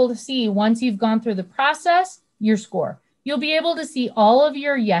be able to see, once you've gone through the process, your score. You'll be able to see all of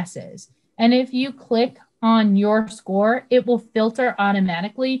your yeses. And if you click on your score, it will filter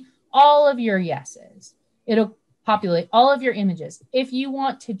automatically all of your yeses. It'll populate all of your images. If you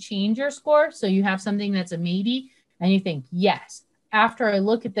want to change your score, so you have something that's a maybe, and you think, yes, after I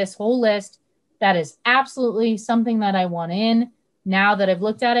look at this whole list, that is absolutely something that I want in. Now that I've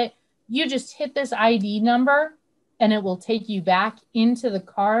looked at it, you just hit this ID number and it will take you back into the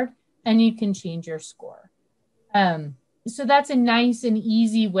card and you can change your score. So that's a nice and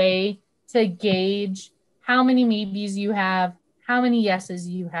easy way to gauge how many maybes you have, how many yeses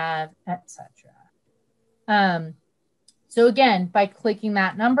you have, etc. So again, by clicking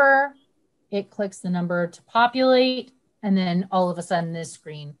that number, it clicks the number to populate, and then all of a sudden this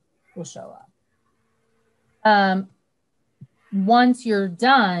screen will show up. Once you're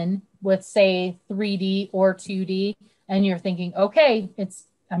done with, say, 3D or 2D, and you're thinking, okay,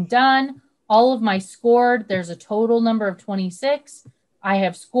 I'm done. All of my scored, there's a total number of 26. I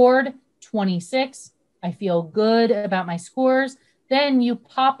have scored 26. I feel good about my scores, then you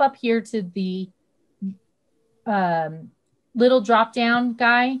pop up here to the little drop down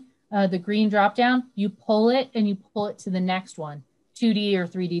guy, the green drop down, you pull it and you pull it to the next one, 2D or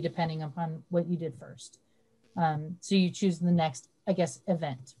 3D, depending upon what you did first. So you choose the next, I guess,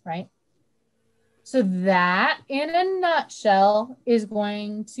 event, right? So that, in a nutshell, is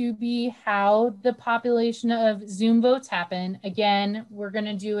going to be how the population of Zoom votes happen. Again, we're going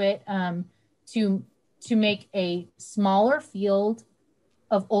to do it to make a smaller field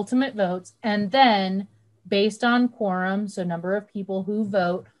of ultimate votes, and then based on quorum, so number of people who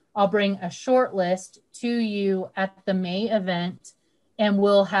vote, I'll bring a short list to you at the May event, and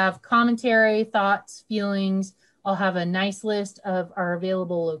we'll have commentary, thoughts, feelings. I'll have a nice list of our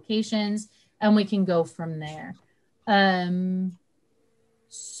available locations, and we can go from there.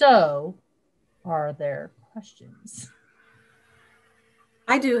 So are there questions?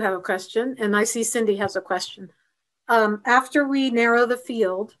 I do have a question, and I see Cindy has a question. After we narrow the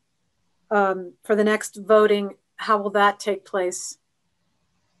field for the next voting, how will that take place?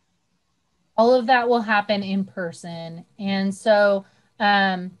 All of that will happen in person. And so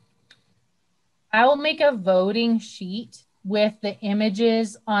I will make a voting sheet with the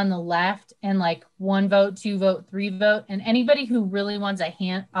images on the left and like 1 vote, 2 vote, 3 vote. And anybody who really wants a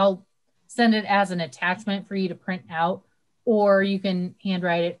hand, I'll send it as an attachment for you to print out, or you can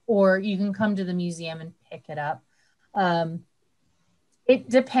handwrite it, or you can come to the museum and pick it up.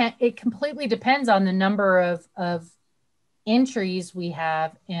 It completely depends on the number of entries we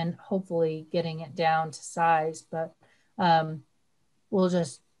have, and hopefully getting it down to size. But we'll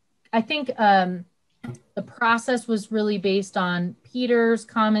just, I think the process was really based on Peter's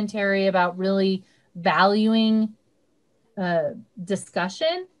commentary about really valuing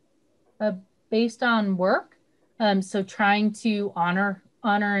discussion based on work. So trying to honor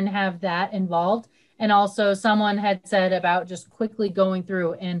and have that involved. And also someone had said about just quickly going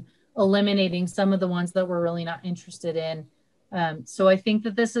through and eliminating some of the ones that we're really not interested in. So I think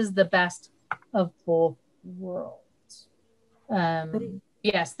that this is the best of both worlds.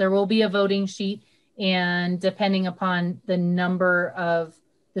 Yes, there will be a voting sheet, and depending upon the number of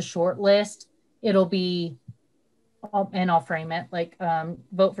the short list, it'll be, and I'll frame it like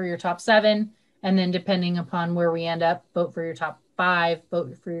vote for your top 7. And then depending upon where we end up, vote for your top 5,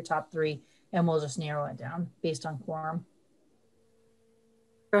 vote for your top 3. And we'll just narrow it down based on quorum.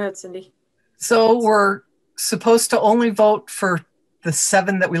 Go ahead, Cindy. So we're supposed to only vote for the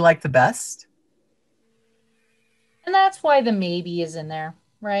 7 that we like the best? And that's why the maybe is in there,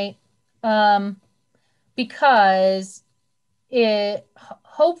 right? Because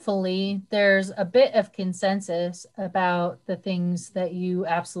hopefully there's a bit of consensus about the things that you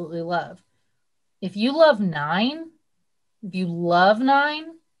absolutely love. If you love 9,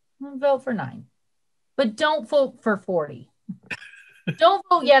 vote for 9, but don't vote for 40. Don't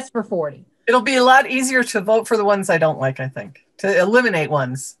vote yes for 40. It'll be a lot easier to vote for the ones I don't like, I think, to eliminate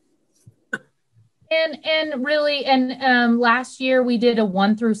ones. And really, last year we did a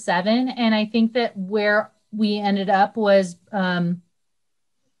 1 through 7, and I think that where we ended up was on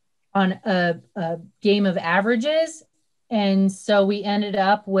a game of averages, and so we ended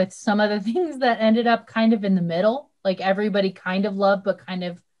up with some of the things that ended up kind of in the middle, like everybody kind of loved but kind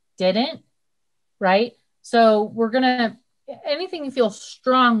of didn't, right? So we're gonna, anything you feel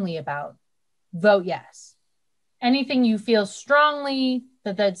strongly about, vote yes. Anything you feel strongly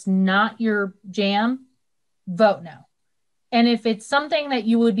that's not your jam, vote no. And if it's something that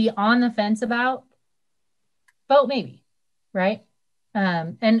you would be on the fence about, vote maybe, right?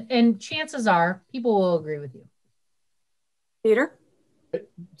 And chances are people will agree with you. Peter?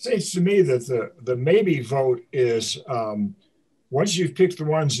 It seems to me that the maybe vote is once you've picked the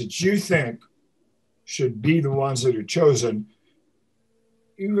ones that you think should be the ones that are chosen,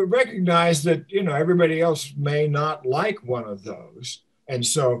 you recognize that, you know, everybody else may not like one of those. And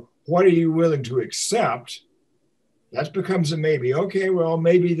so what are you willing to accept? That becomes a maybe. Okay, well,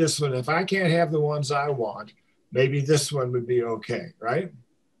 maybe this one, if I can't have the ones I want, maybe this one would be okay, right?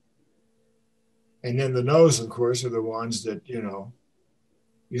 And then the no's, of course, are the ones that, you know,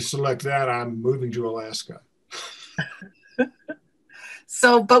 you select that, I'm moving to Alaska.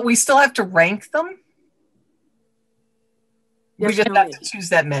 So, but we still have to rank them? Yes, we just no, have maybe. to choose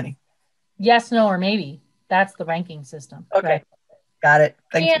that many. Yes, no, or maybe. That's the ranking system. Okay, right? got it.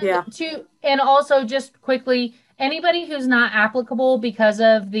 Thank you. Yeah. And also just quickly, anybody who's not applicable because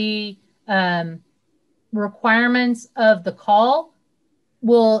of the requirements of the call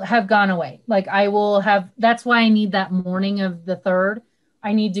will have gone away. Like I will have, that's why I need that morning of the 3rd.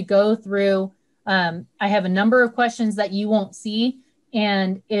 I need to go through, I have a number of questions that you won't see.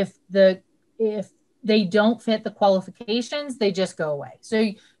 And if they don't fit the qualifications, they just go away. So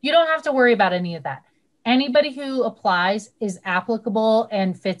you don't have to worry about any of that. Anybody who applies is applicable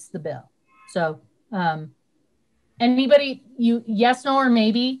and fits the bill. So anybody, yes, no, or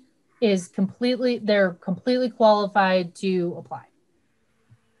maybe is they're completely qualified to apply.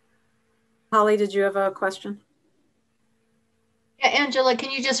 Holly, did you have a question? Yeah, Angela,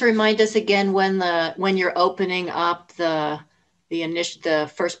 can you just remind us again when you're opening up the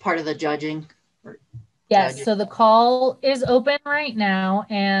first part of the judging? Yes, so the call is open right now,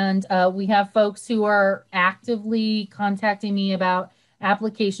 and we have folks who are actively contacting me about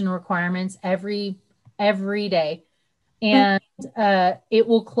application requirements every day. And it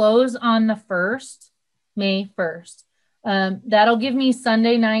will close on the 1st, May 1st. That'll give me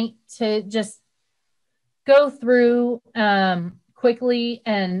Sunday night to just go through quickly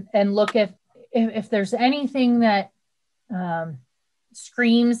and look if there's anything that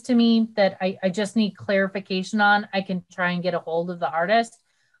screams to me that I just need clarification on. I can try and get a hold of the artist.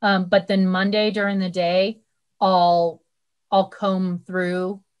 But then Monday during the day, I'll comb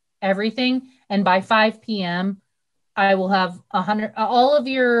through everything. And by 5 p.m., I will have all of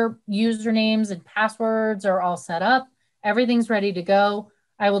your usernames and passwords are all set up. Everything's ready to go.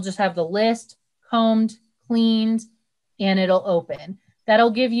 I will just have the list combed, cleaned, and it'll open.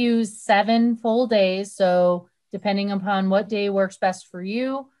 That'll give you 7 full days. So depending upon what day works best for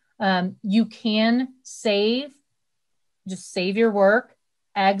you, you can just save your work,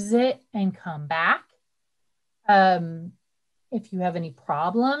 exit, and come back. If you have any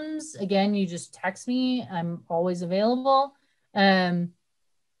problems, again, you just text me. I'm always available. But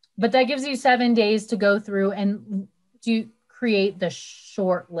that gives you 7 days to go through and to create the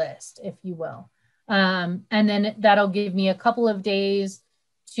short list, if you will. And then that'll give me a couple of days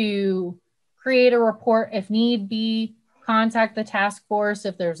to create a report if need be, contact the task force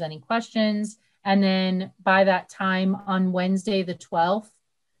if there's any questions. And then by that time on Wednesday, the 12th,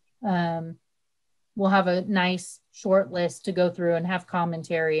 we'll have a nice short list to go through and have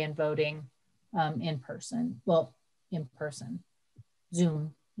commentary and voting in person. Well, in person,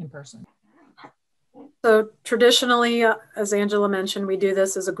 Zoom in person. So traditionally, as Angela mentioned, we do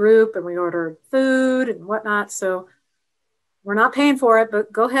this as a group and we order food and whatnot. So we're not paying for it,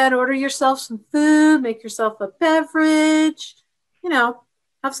 but go ahead, order yourself some food, make yourself a beverage,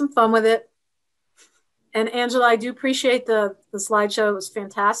 have some fun with it. And Angela, I do appreciate the slideshow. It was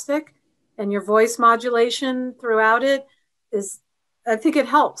fantastic. And your voice modulation throughout it I think it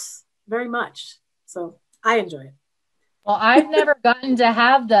helps very much. So I enjoy it. Well, I've never gotten to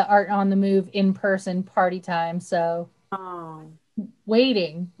have the Art on the Move in-person party time, so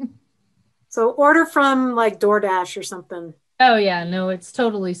waiting. So order from like DoorDash or something. Oh yeah, no, it's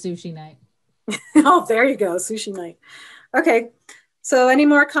totally sushi night. Oh, there you go, sushi night. Okay, so any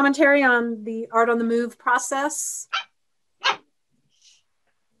more commentary on the Art on the Move process?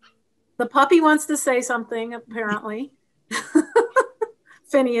 The puppy wants to say something, apparently.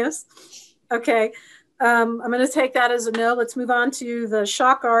 Phineas. Okay. I'm going to take that as a no. Let's move on to the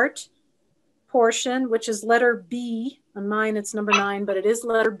shock art portion, which is letter B. On mine, it's number 9, but it is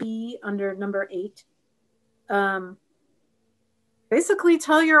letter B under number 8. Basically,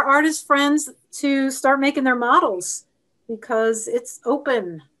 tell your artist friends to start making their models because it's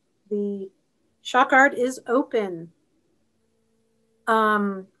open. The shock art is open.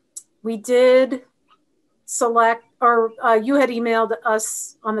 We did select, or you had emailed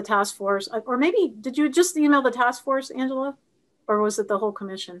us on the task force, or maybe did you just email the task force, Angela, or was it the whole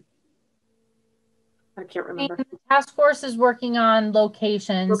commission? I can't remember. The task force is working on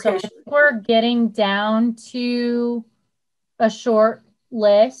locations. So we're getting down to a short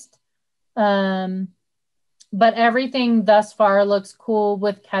list. But everything thus far looks cool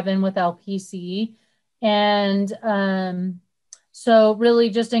with Kevin with LPC. And so really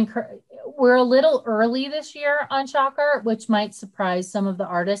just we're a little early this year on shock art, which might surprise some of the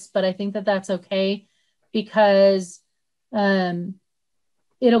artists, but I think that that's okay because it'll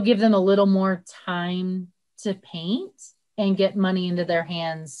give them a little more time to paint and get money into their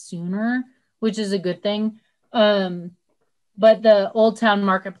hands sooner, which is a good thing. But the Old Town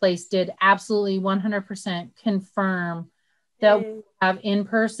Marketplace did absolutely 100% confirm that we have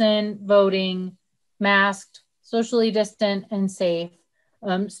in-person voting, masked, socially distant, and safe,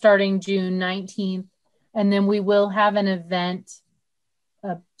 starting June 19th. And then we will have an event,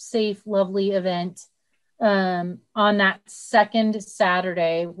 a safe, lovely event on that second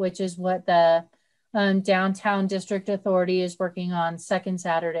Saturday, which is what the Downtown District Authority is working on, second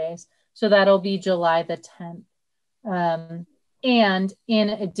Saturdays. So that'll be July the 10th. And in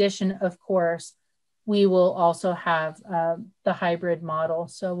addition, of course, we will also have the hybrid model.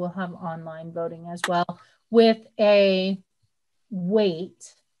 So we'll have online voting as well, with a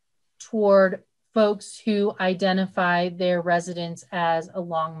weight toward folks who identify their residence as a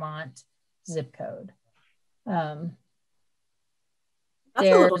Longmont zip code. That's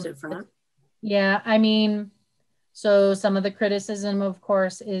a little different. Yeah, I mean, so some of the criticism, of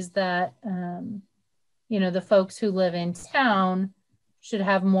course, is that, you know, the folks who live in town should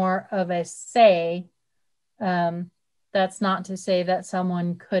have more of a say. That's not to say that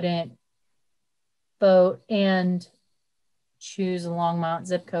someone couldn't vote and choose a Longmont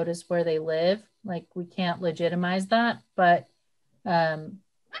zip code as where they live. Like, we can't legitimize that, but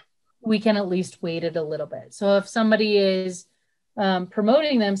we can at least weight it a little bit. So if somebody is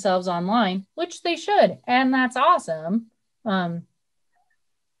promoting themselves online, which they should, and that's awesome,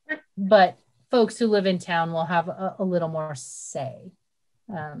 but folks who live in town will have a little more say.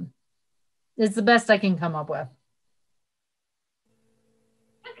 It's the best I can come up with.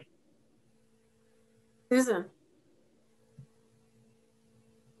 Susan.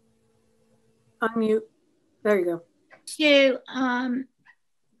 Unmute. There you go. So,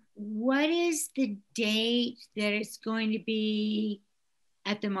 what is the date that it's going to be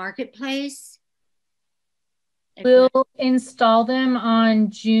at the marketplace? We'll install them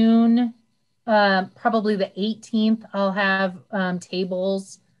on June, probably the 18th. I'll have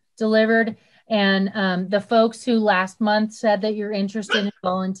tables delivered. And the folks who last month said that you're interested in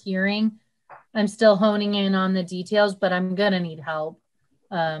volunteering, I'm still honing in on the details, but I'm going to need help.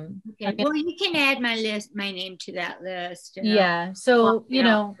 Okay. Well, you can add my name to that list. Yeah. So, you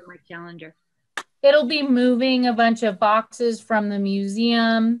know, my calendar. It'll be moving a bunch of boxes from the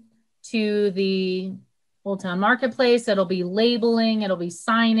museum to the Old Town Marketplace. It'll be labeling, it'll be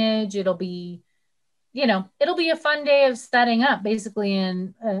signage, it'll be, you know, it'll be a fun day of setting up, basically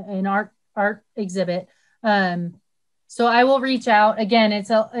an art exhibit. So I will reach out again.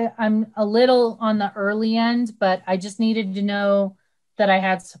 I'm a little on the early end, but I just needed to know that I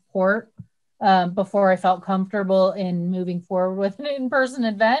had support before I felt comfortable in moving forward with an in-person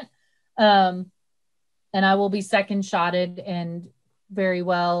event. And I will be second shotted and very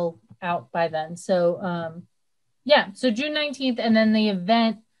well out by then. So yeah, so June 19th, and then the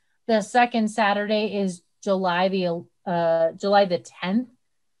event, the second Saturday is July the 10th,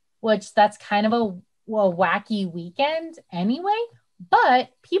 which that's kind of a wacky weekend anyway, but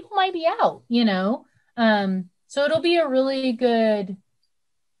people might be out, you know. So it'll be a really good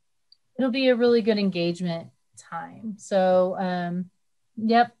engagement time. So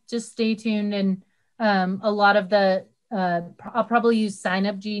yep, just stay tuned. And a lot of the I'll probably use Sign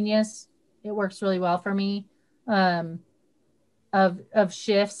Up Genius. It works really well for me, of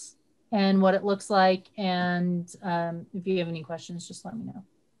shifts and what it looks like. And if you have any questions, just let me know.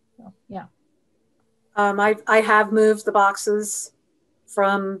 So yeah. I have moved the boxes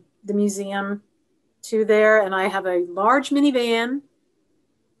from the museum to there, and I have a large minivan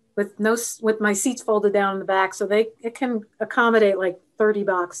with my seats folded down in the back, so it can accommodate like 30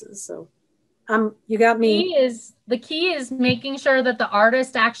 boxes. So you got me. The key is making sure that the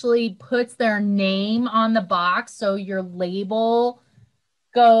artist actually puts their name on the box, so your label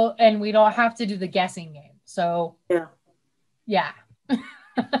and we don't have to do the guessing game. So yeah.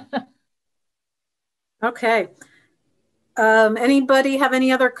 Okay. Anybody have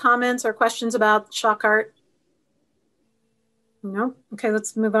any other comments or questions about shock art? No? Okay,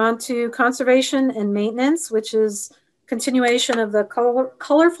 let's move on to conservation and maintenance, which is continuation of the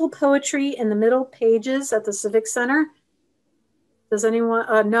colorful poetry in the middle pages at the Civic Center. Does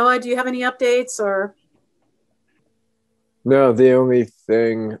anyone, Noah, do you have any updates or? No, the only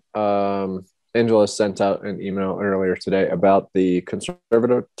thing, Angela sent out an email earlier today about the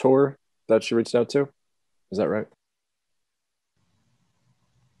conservator tour that she reached out to. Is that right?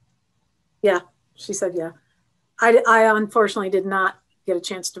 Yeah, she said, yeah. I unfortunately did not get a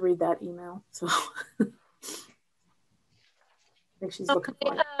chance to read that email. So I think she's looking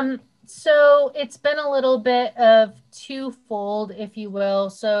for it. So it's been a little bit of twofold, if you will.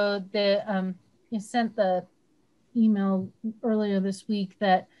 So you sent the email earlier this week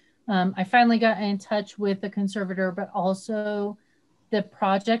that I finally got in touch with the conservator, but also the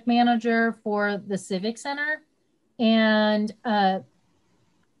project manager for the Civic Center. And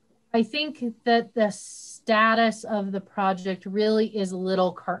I think that the status of the project really is a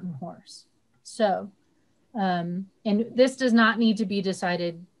little cart and horse. So, and this does not need to be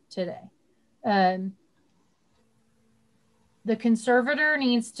decided today. The conservator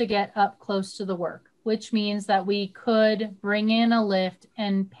needs to get up close to the work, which means that we could bring in a lift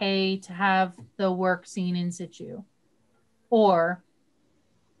and pay to have the work seen in situ. Or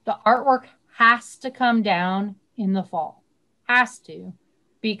the artwork has to come down in the fall. Has to,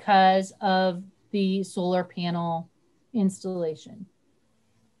 because of the solar panel installation.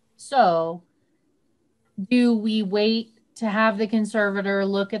 So do we wait to have the conservator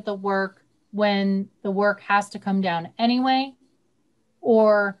look at the work when the work has to come down anyway?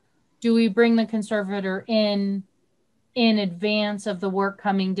 Or do we bring the conservator in advance of the work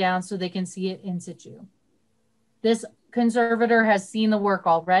coming down so they can see it in situ? This conservator has seen the work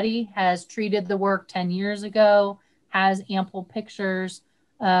already, has treated the work 10 years ago, has ample pictures.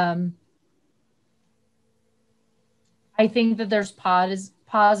 I think that there's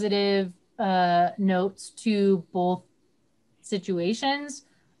positive notes to both situations.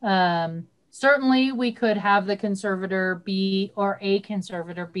 Certainly we could have the conservator be, or a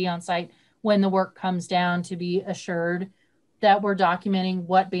conservator be on site when the work comes down to be assured that we're documenting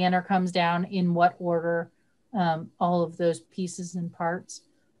what banner comes down in what order, all of those pieces and parts.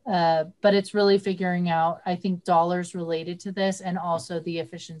 But it's really figuring out, I think, dollars related to this and also the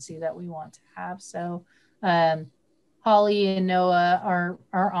efficiency that we want to have. So Holly and Noah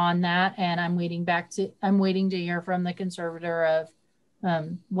are on that, and I'm waiting to hear from the conservator of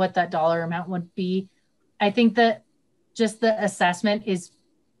what that dollar amount would be. I think that just the assessment is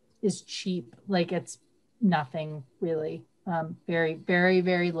cheap. Like, it's nothing really, very, very,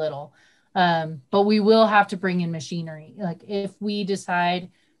 very little. But we will have to bring in machinery. Like, if we decide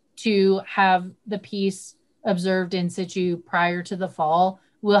to have the piece observed in situ prior to the fall,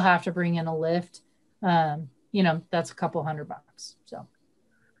 we'll have to bring in a lift. You know, that's a couple $100. So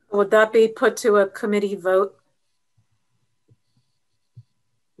would that be put to a committee vote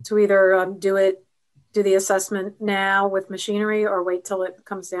to either do the assessment now with machinery or wait till it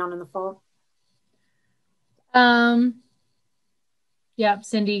comes down in the fall? Yeah,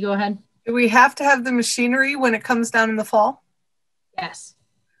 Cindy, go ahead. Do we have to have the machinery when it comes down in the fall? Yes.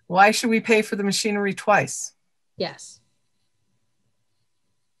 Why should we pay for the machinery twice? Yes.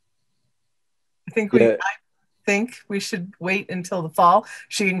 I think we should wait until the fall.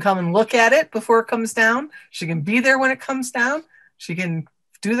 She can come and look at it before it comes down. She can be there when it comes down. She can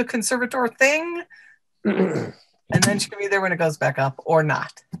do the conservator thing. And then she can be there when it goes back up or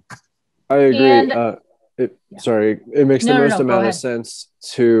not. I agree. Sorry, it makes the most amount of sense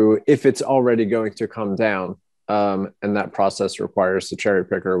to, if it's already going to come down, and that process requires the cherry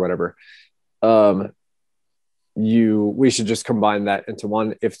picker or whatever, we should just combine that into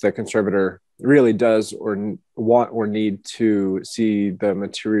one. If the conservator really does or want or need to see the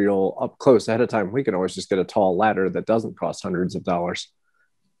material up close ahead of time, we can always just get a tall ladder that doesn't cost hundreds of dollars.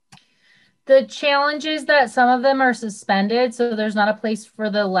 The challenge is that some of them are suspended, so there's not a place for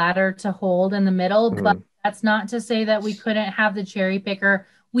the ladder to hold in the middle. Mm-hmm. But that's not to say that we couldn't have the cherry picker.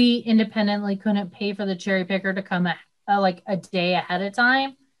 We independently couldn't pay for the cherry picker to come like a day ahead of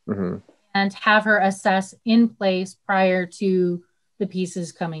time. Mm-hmm. And have her assess in place prior to the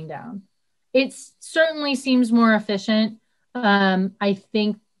pieces coming down. It certainly seems more efficient. I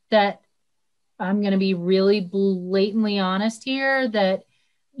think that I'm going to be really blatantly honest here that,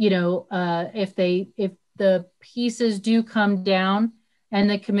 you know, if the pieces do come down and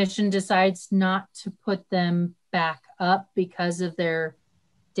the commission decides not to put them back up because of their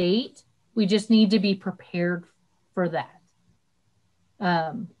date, we just need to be prepared for that.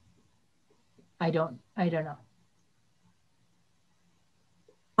 I don't know.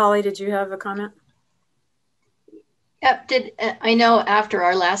 Holly, did you have a comment? Yep. I know after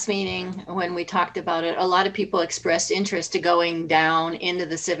our last meeting when we talked about it, a lot of people expressed interest to going down into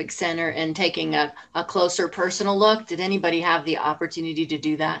the Civic Center and taking a closer personal look. Did anybody have the opportunity to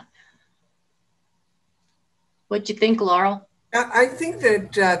do that? What'd you think, Laurel? I think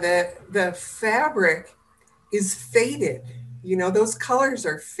that the fabric is faded. You know, those colors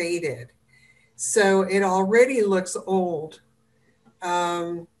are faded. So it already looks old.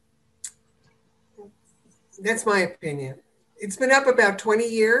 That's my opinion. It's been up about 20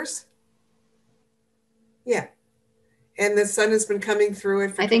 years. Yeah. And the sun has been coming through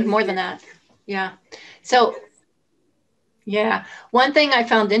it for I think more than that. Yeah. So, yeah. One thing I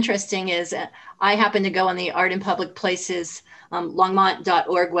found interesting is I happened to go on the Art in Public Places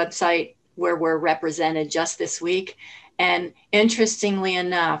Longmont.org website where we're represented just this week. And interestingly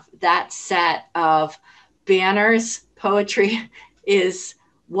enough, that set of banners, poetry is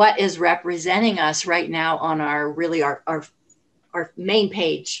what is representing us right now on our main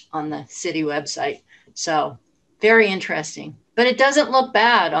page on the city website. So very interesting, but it doesn't look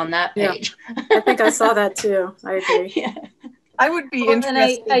bad on that page. Yeah. I think I saw that too. I agree. Yeah. I would be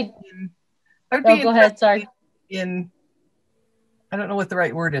interested. Go ahead. Sorry. I don't know what the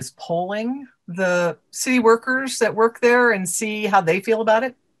right word is, polling the city workers that work there and see how they feel about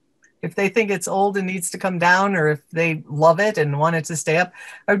it. if they think it's old and needs to come down, or if they love it and want it to stay up.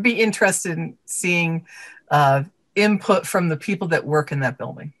 I would be interested in seeing input from the people that work in that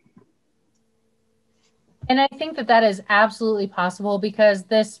building. And I think that that is absolutely possible, because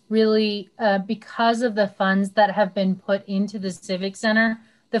this really, because of the funds that have been put into the Civic Center,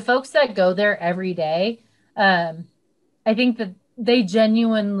 the folks that go there every day, I think that they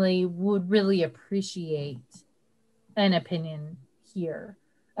genuinely would really appreciate an opinion here.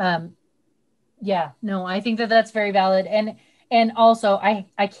 Yeah, no, I think that that's very valid. And also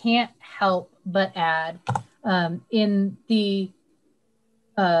I can't help but add, in the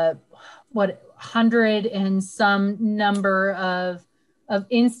what 100 and some number of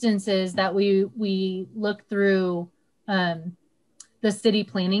instances that we look through, the city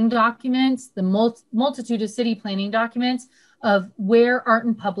planning documents, the multitude of city planning documents, of where art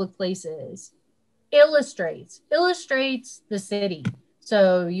in public places illustrates the city.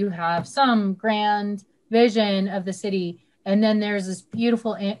 So you have some grand vision of the city, and then there's this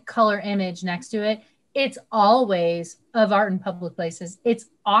beautiful color image next to it. It's always of art in public places. It's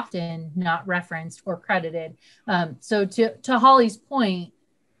often not referenced or credited. So to Holly's point,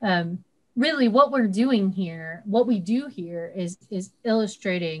 really what we're doing here, what we do here is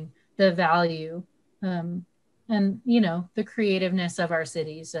illustrating the value, and the creativeness of our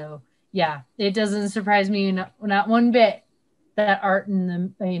city. So yeah, it doesn't surprise me not one bit that art in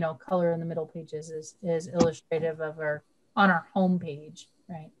the color in the middle pages is illustrative of on our homepage,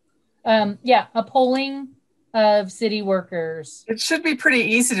 right? Yeah, a polling of city workers. It should be pretty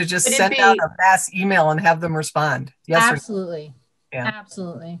easy to just send out a mass email and have them respond. Yes, absolutely. Yeah.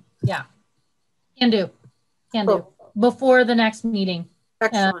 Absolutely. Yeah. Can do. Before the next meeting.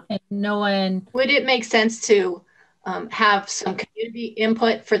 Excellent. And no one. Would it make sense to have some community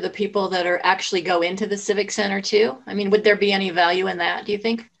input for the people that are actually go into the Civic Center too? I mean, would there be any value in that, do you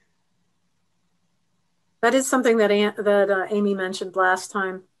think? That is something that Amy mentioned last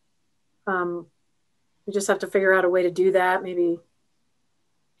time. We just have to figure out a way to do that. Maybe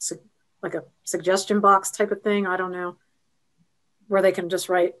like a suggestion box type of thing. I don't know, where they can just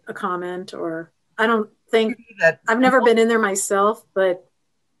write a comment, or I don't think I've never been in there myself, but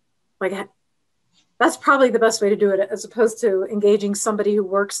like that's probably the best way to do it, as opposed to engaging somebody who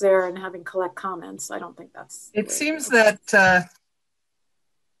works there and having collect comments. I don't think that's. It seems that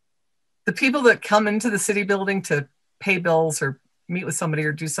the people that come into the city building to pay bills or meet with somebody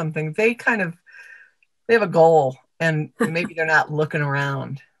or do something, they have a goal, and maybe they're not looking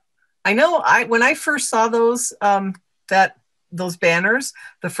around. I know when I first saw those banners,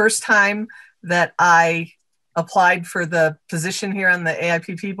 the first time that I applied for the position here on the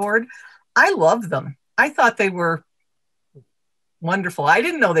AIPP board, I loved them. I thought they were wonderful. I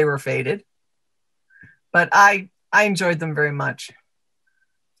didn't know they were faded, but I enjoyed them very much.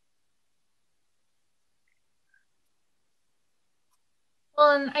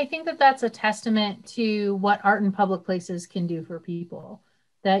 Well, and I think that that's a testament to what art in public places can do for people.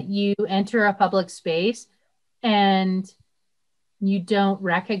 That you enter a public space and you don't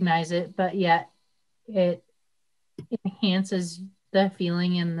recognize it, but yet it enhances the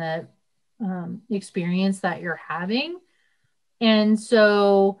feeling and the experience that you're having. And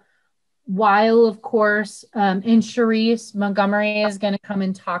so while, of course, and Charisse Montgomery is going to come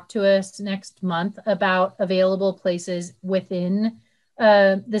and talk to us next month about available places within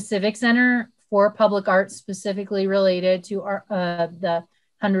the Civic Center for public art, specifically related to the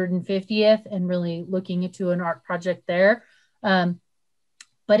 150th, and really looking into an art project there.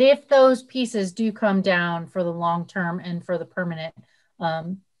 But if those pieces do come down for the long term and for the permanent,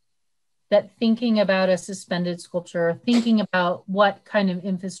 that thinking about a suspended sculpture, thinking about what kind of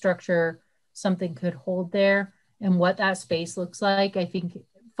infrastructure something could hold there and what that space looks like, I think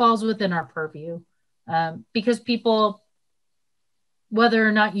falls within our purview. Because people, whether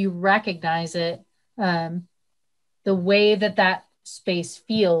or not you recognize it, the way that space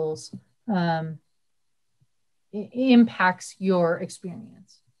feels it impacts your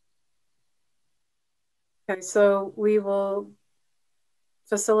experience. Okay, so we will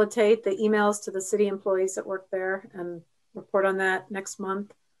facilitate the emails to the city employees that work there and report on that next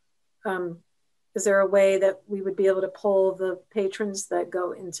month. Is there a way that we would be able to poll the patrons that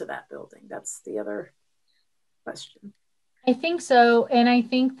go into that building? That's the other question. I think so, and I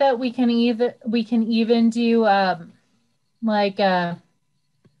think that we can even do I'll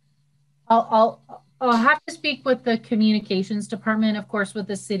have to speak with the communications department, of course, with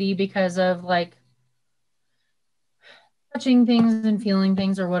the city, because of like touching things and feeling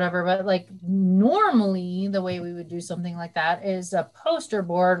things or whatever. But like normally the way we would do something like that is a poster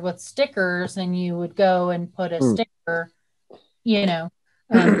board with stickers, and you would go and put a sticker,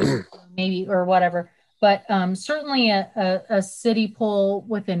 maybe, or whatever. But certainly a city poll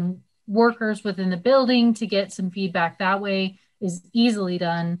within workers within the building to get some feedback that way is easily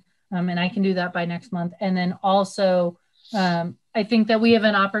done. And I can do that by next month. And then also, I think that we have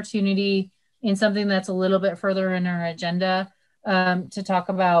an opportunity in something that's a little bit further in our agenda to talk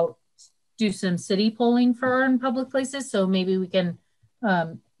about, do some city polling for art in public places. So maybe we can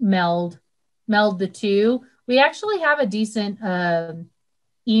meld the two. We actually have a decent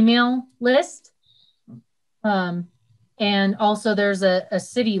email list. And also there's a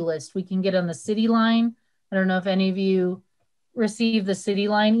city list we can get on the city line. I don't know if any of you receive the city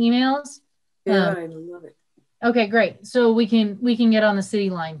line emails. Yeah, I love it. Okay, great. So we can get on the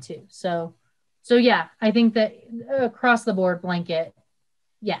city line too. So yeah, I think that across the board blanket,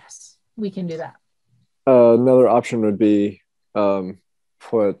 yes, we can do that. Another option would be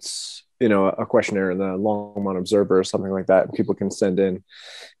put, a questionnaire in the Longmont Observer or something like that. People can send in,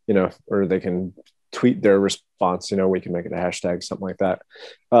 or they can tweet their response. We can make it a hashtag, something like that.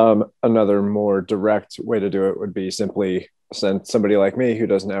 Another more direct way to do it would be simply send somebody like me who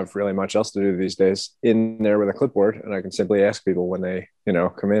doesn't have really much else to do these days in there with a clipboard, and I can simply ask people when they,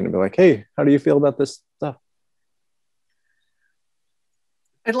 come in and be like, hey, how do you feel about this stuff?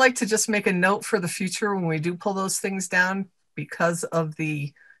 I'd like to just make a note for the future when we do pull those things down, because of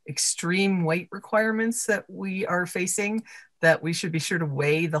the extreme weight requirements that we are facing, that we should be sure to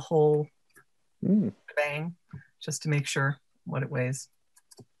weigh the whole bang just to make sure what it weighs.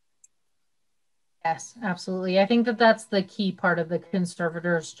 Yes, absolutely. I think that that's the key part of the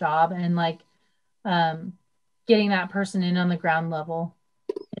conservator's job, and getting that person in on the ground level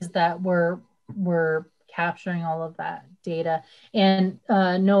is that we're capturing all of that data. And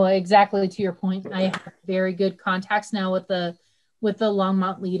Noah, exactly to your point, I have very good contacts now with the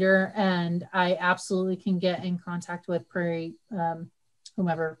Longmont leader, and I absolutely can get in contact with Prairie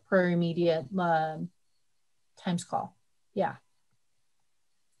Media Times Call. Yeah.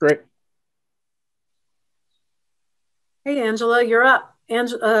 Great. Hey, Angela, you're up.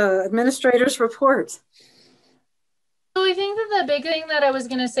 Administrator's report. So I think that the big thing that I was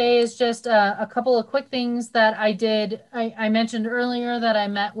going to say is just a couple of quick things that I did. I mentioned earlier that I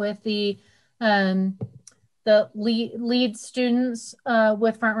met with the lead students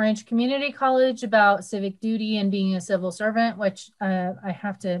with Front Range Community College about civic duty and being a civil servant, which I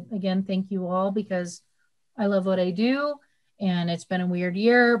have to, again, thank you all, because I love what I do, and it's been a weird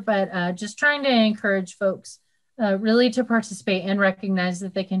year, but just trying to encourage folks really to participate and recognize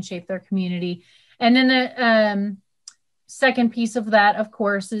that they can shape their community. And then the second piece of that, of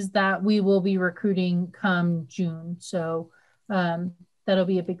course, is that we will be recruiting come June. So that'll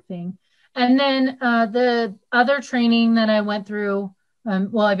be a big thing. And then the other training that I went through,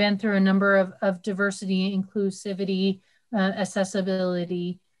 I've been through a number of diversity, inclusivity,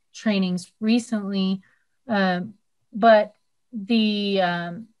 accessibility trainings recently, but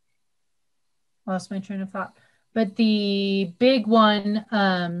the, lost my train of thought. But the big one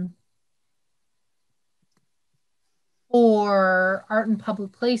for art in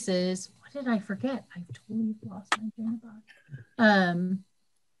public places, what did I forget? I totally lost my train of thought.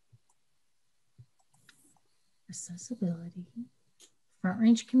 Accessibility, Front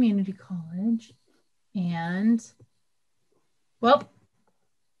Range Community College, and, well,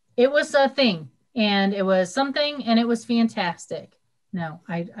 it was a thing, and it was something, and it was fantastic. No,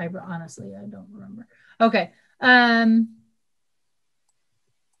 I honestly, I don't remember. Okay.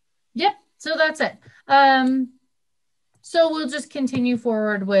 Yep, so that's it. So we'll just continue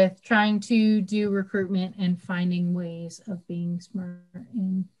forward with trying to do recruitment and finding ways of being smart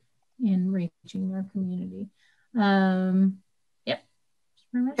in reaching our community. Yep.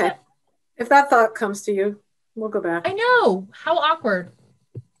 Okay. It. If that thought comes to you, we'll go back. I know. How awkward.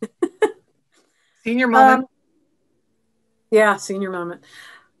 Senior moment. Yeah, senior moment.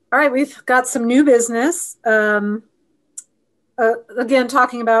 All right, we've got some new business. Again,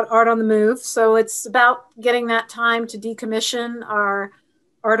 talking about Art on the Move. So it's about getting that time to decommission our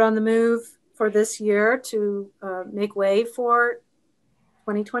Art on the Move for this year to make way for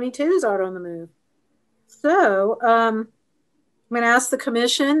 2022's Art on the Move. So I'm going to ask the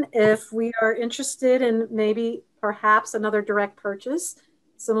commission if we are interested in maybe perhaps another direct purchase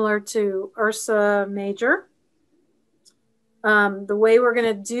similar to Ursa Major. The way we're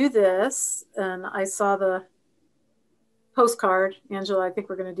going to do this, and I saw the postcard, Angela, I think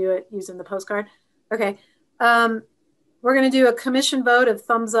we're going to do it using the postcard. Okay. We're going to do a commission vote of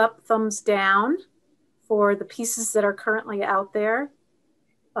thumbs up, thumbs down for the pieces that are currently out there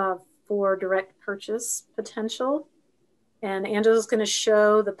for direct purchase potential. And Angela's going to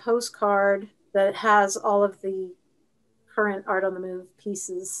show the postcard that has all of the current Art on the Move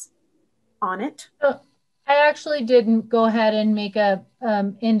pieces on it. I actually didn't go ahead and make up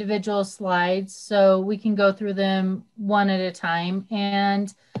individual slides, so we can go through them one at a time.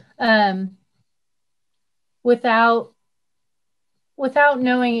 And without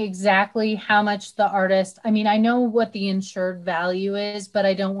knowing exactly how much the artist, I mean, I know what the insured value is, but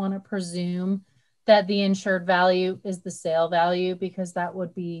I don't want to presume that the insured value is the sale value, because that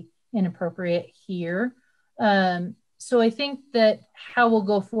would be inappropriate here. So I think that how we'll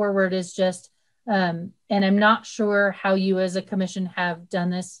go forward is just, and I'm not sure how you as a commission have done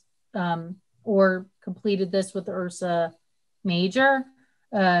this or completed this with Ursa Major,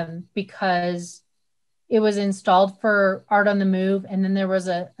 because it was installed for Art on the Move, and then there was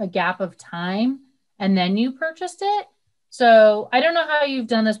a gap of time, and then you purchased it. So I don't know how you've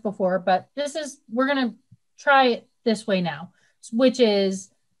done this before, but we're going to try it this way now, which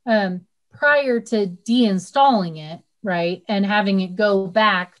is prior to deinstalling it, right, and having it go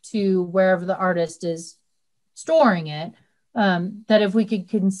back to wherever the artist is storing it, that if we could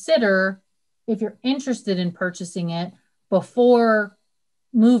consider, if you're interested in purchasing it before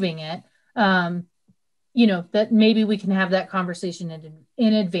moving it, you know, that maybe we can have that conversation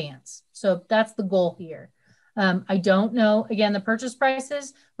in advance. So that's the goal here. I don't know, again, the purchase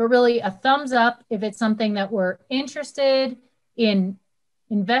prices, but really a thumbs up if it's something that we're interested in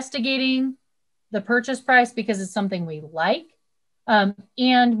investigating the purchase price because it's something we like,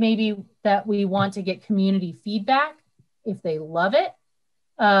 and maybe that we want to get community feedback if they love it.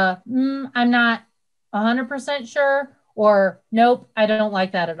 I'm not 100% sure, or nope, I don't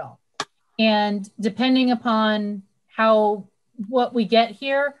like that at all. And depending upon what we get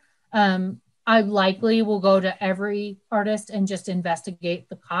here, I likely will go to every artist and just investigate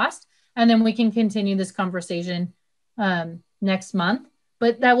the cost. And then we can continue this conversation next month.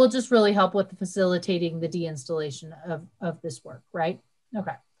 But that will just really help with facilitating the deinstallation of this work, right?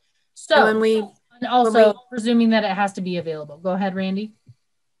 Okay. So, and also presuming that it has to be available. Go ahead, Randy.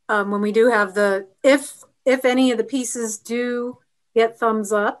 When we do have if any of the pieces do get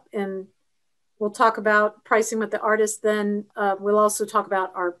thumbs up, and we'll talk about pricing with the artist, then we'll also talk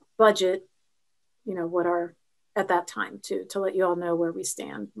about our budget, you know, what our, at that time to let you all know where we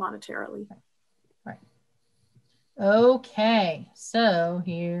stand monetarily. Right. Okay, so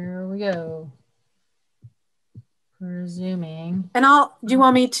here we go. Presuming. And do you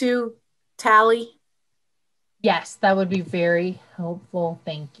want me to tally? Yes, that would be very helpful.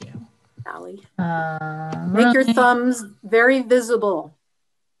 Thank you. Tally. Make your thumbs very visible.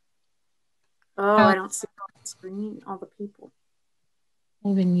 Oh, I don't see on the screen all the people. I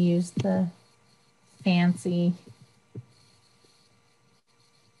even use the fancy.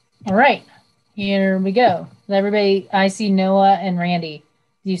 All right, here we go. Everybody, I see Noah and Randy.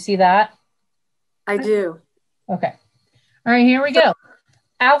 Do you see that? I do. Okay. All right, here we go.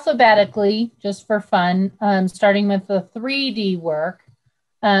 Alphabetically, just for fun, starting with the 3D work.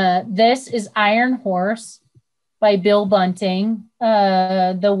 This is Iron Horse by Bill Bunting.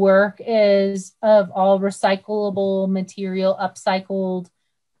 The work is of all recyclable material, upcycled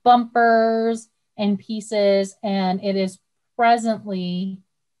bumpers and pieces, and it is presently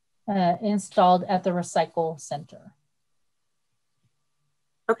installed at the Recycle Center.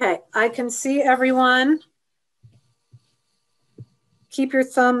 Okay, I can see everyone. Keep your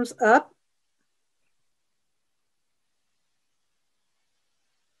thumbs up.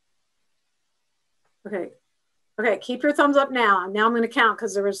 Okay. Okay, keep your thumbs up now. Now I'm going to count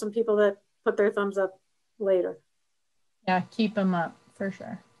because there were some people that put their thumbs up later. Yeah, keep them up for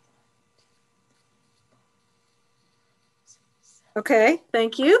sure. Okay,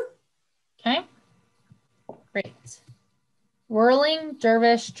 thank you. Okay, great. Whirling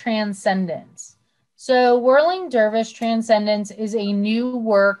Dervish Transcendence. So Whirling Dervish Transcendence is a new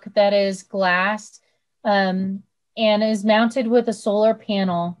work that is glassed and is mounted with a solar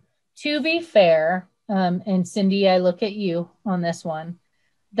panel. To be fair, and Cindy, I look at you on this one,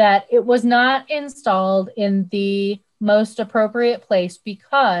 that it was not installed in the most appropriate place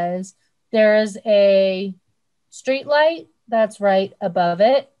because there is a street light that's right above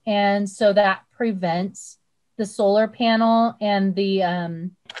it. And so that prevents the solar panel and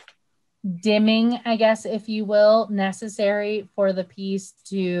the dimming, I guess, if you will, necessary for the piece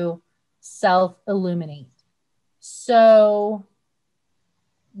to self-illuminate. So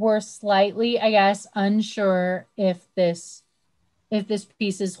we're slightly, I guess, unsure if this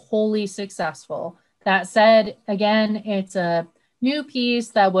piece is wholly successful. That said, again, it's a new piece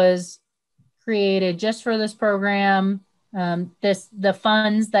that was created just for this program. The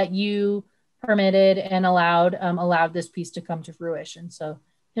funds that you permitted and allowed this piece to come to fruition. So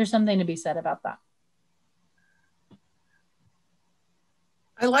there's something to be said about that.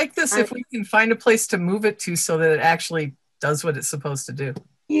 I like this if we can find a place to move it to so that it actually does what it's supposed to do.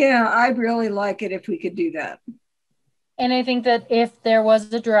 Yeah, I'd really like it if we could do that. And I think that if there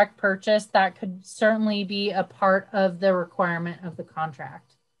was a direct purchase, that could certainly be a part of the requirement of the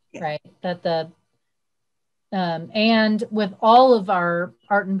contract, right? That the and with all of our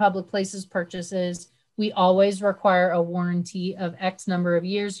art and public places purchases, we always require a warranty of X number of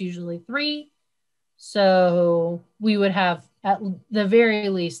years, usually 3. So we would have at the very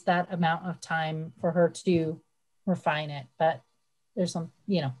least that amount of time for her to refine it. But there's some,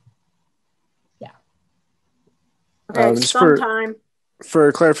 yeah. Okay, sometime.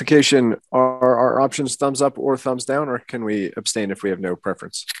 For clarification, are our options thumbs up or thumbs down, or can we abstain if we have no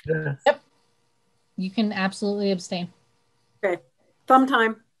preference? Yeah. Yep. You can absolutely abstain. Okay, thumb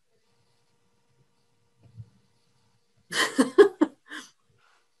time.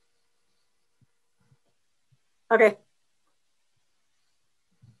 Okay.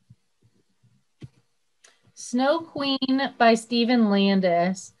 Snow Queen by Stephen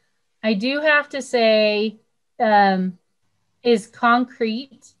Landis, I do have to say, is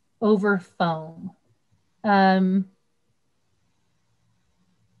concrete over foam. I,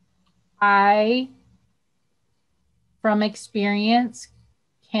 from experience,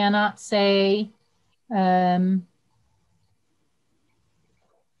 cannot say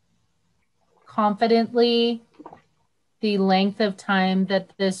confidently the length of time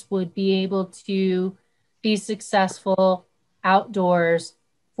that this would be able to be successful outdoors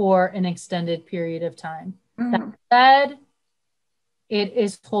for an extended period of time. That said, it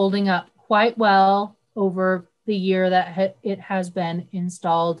is holding up quite well over the year that it has been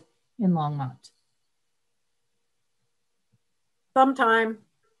installed in Longmont. Sometime.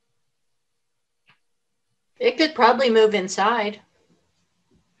 It could probably move inside.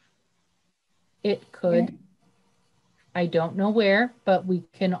 It could. I don't know where, but we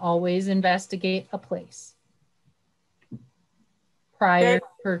can always investigate a place prior to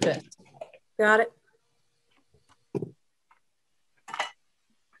purchase. Got it.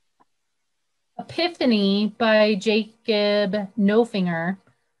 Epiphany by Jacob Nofinger,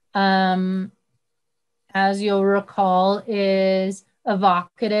 as you'll recall, is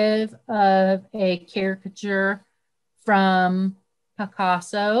evocative of a caricature from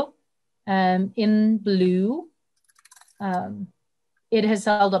Picasso in blue. It has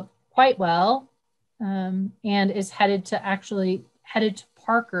held up quite well and is headed to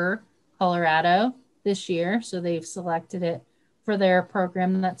Parker, Colorado this year. So they've selected it for their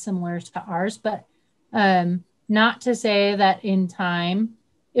program that's similar to ours, but not to say that in time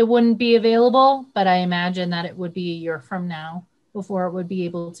it wouldn't be available, but I imagine that it would be a year from now before it would be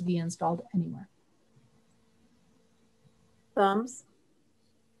able to be installed anywhere. Thumbs.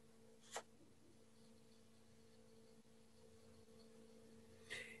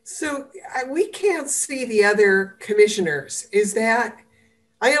 So we can't see the other commissioners. Is that,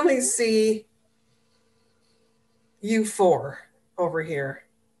 I only see you 4 over here.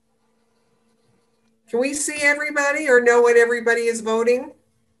 Can we see everybody or know what everybody is voting?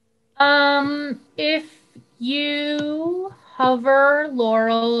 If you hover,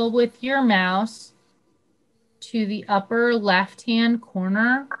 Laurel, with your mouse to the upper left-hand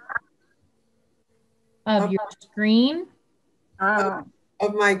corner of your screen,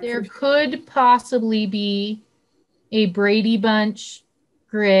 there could possibly be a Brady Bunch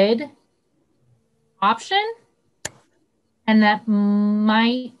grid option, and that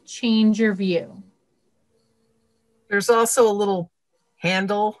might change your view. There's also a little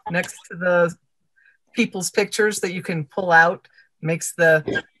handle next to the people's pictures that you can pull out. Makes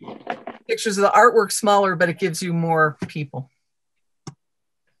the pictures of the artwork smaller, but it gives you more people.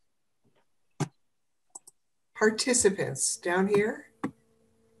 Participants down here?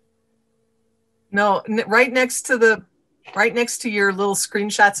 No, right next to your little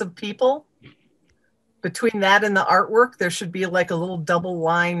screenshots of people. Between that and the artwork, there should be like a little double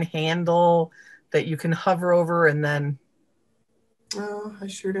line handle that you can hover over and then. Oh, I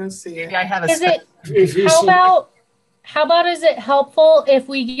sure don't see it. I have how about is it helpful if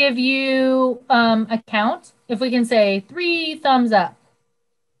we give you a count? If we can say 3 thumbs up,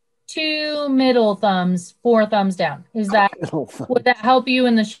 2 middle thumbs, 4 thumbs down. Would that help you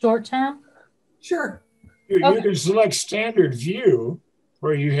in the short term? Sure. You can select standard view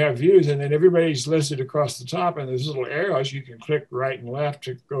where you have views and then everybody's listed across the top and there's little arrows you can click right and left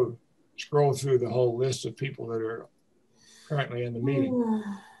to go scroll through the whole list of people that are currently in the meeting.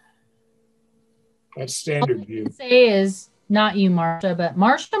 That's standard view. All I say is not you, Marsha, but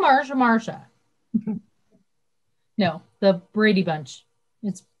Marsha. No, the Brady Bunch.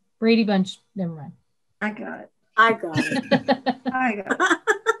 It's Brady Bunch. Never mind. I got it. I got it. I got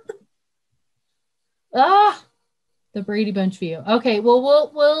it. Ah, the Brady Bunch view. Okay,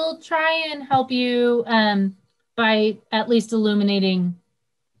 well, we'll try and help you by at least illuminating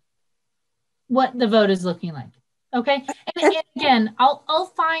what the vote is looking like. Okay, and again,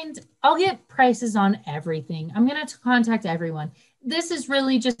 I'll get prices on everything. I'm gonna contact everyone. This is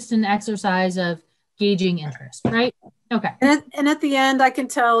really just an exercise of gauging interest, right? Okay. And at the end, I can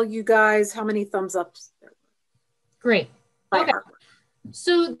tell you guys how many thumbs ups. Great. Okay.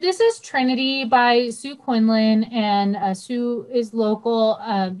 So this is Trinity by Sue Quinlan, and Sue is local.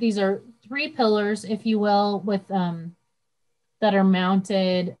 These are 3 pillars, if you will, with that are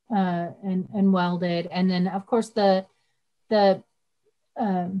mounted and welded. And then, of course, the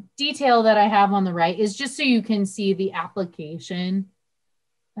detail that I have on the right is just so you can see the application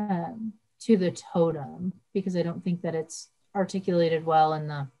to the totem, because I don't think that it's articulated well in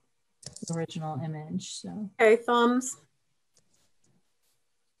the original image. So okay, thumbs.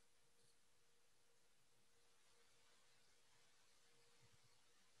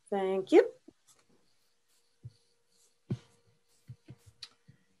 Thank you.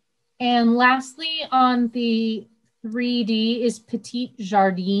 And lastly, on the 3D is Petite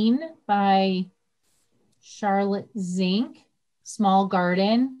Jardin by Charlotte Zink, Small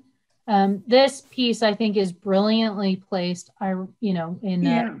Garden. This piece, I think, is brilliantly placed.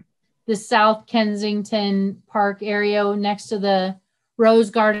 In the South Kensington Park area next to the Rose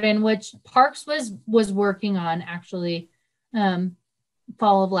Garden, which Parks was working on actually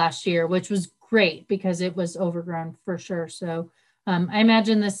fall of last year, which was great because it was overgrown for sure. So I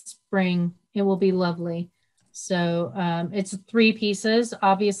imagine this spring it will be lovely. So it's 3 pieces.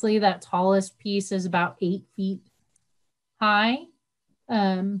 Obviously, that tallest piece is about 8 feet high.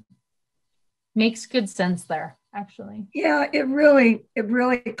 Makes good sense there, actually. Yeah, it really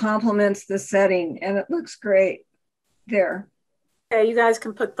complements the setting, and it looks great there. Okay, you guys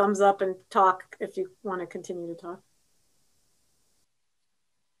can put thumbs up and talk if you want to continue to talk.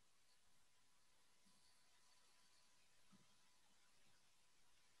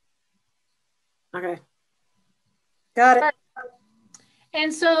 Okay. Got it.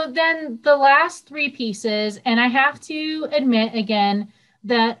 And so then the last 3 pieces, and I have to admit again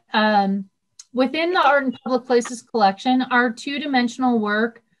that within the Art and Public Places collection, our 2-dimensional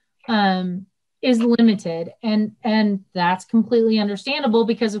work is limited, and that's completely understandable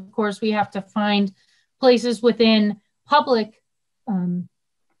because of course we have to find places within public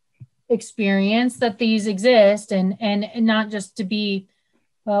experience that these exist, and not just to be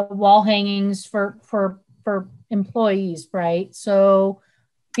wall hangings for employees, right? So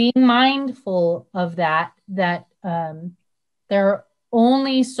being mindful of that there are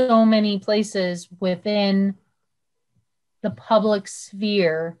only so many places within the public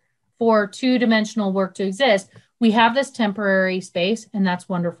sphere for 2-dimensional work to exist. We have this temporary space, and that's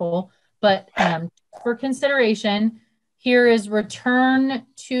wonderful. But for consideration, here is Return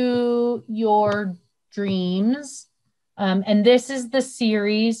to Your Dreams. And this is the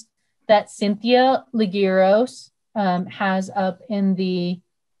series that Cynthia Ligiros has up in the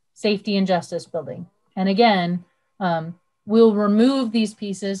Safety and Justice building. And again, we'll remove these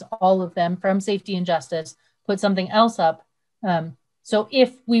pieces, all of them, from Safety and Justice, put something else up. So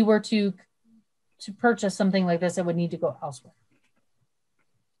if we were to purchase something like this, it would need to go elsewhere.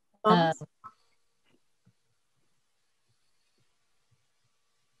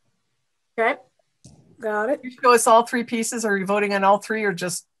 Okay, got it. You show us all 3 pieces. Are you voting on all 3 or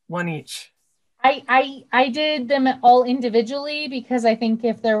just one each? I did them all individually because I think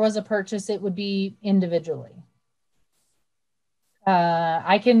if there was a purchase, it would be individually.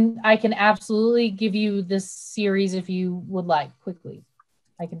 I can absolutely give you this series if you would like quickly.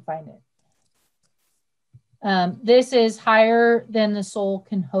 I can find it. This is Higher Than the Soul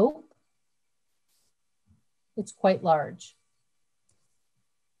Can Hope. It's quite large.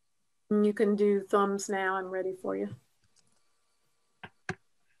 You can do thumbs now. I'm ready for you.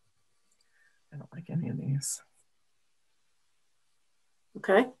 I don't like any of these.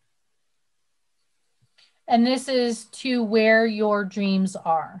 Okay. And this is To Where Your Dreams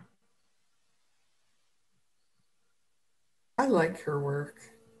Are. I like her work.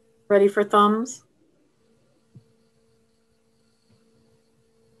 Ready for thumbs?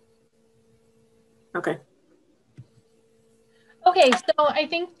 Okay. Okay, so I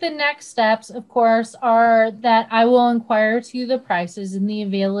think the next steps, of course, are that I will inquire to the prices and the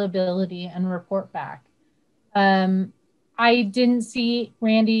availability and report back. I didn't see,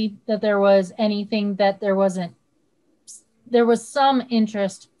 Randy, that there was anything that there wasn't. There was some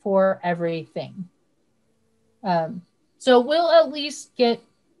interest for everything. So we'll at least get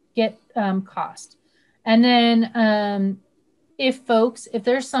cost. And then if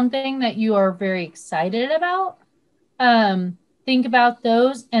there's something that you are very excited about, think about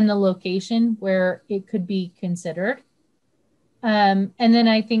those and the location where it could be considered. And then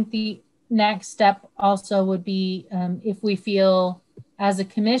I think the next step also would be if we feel as a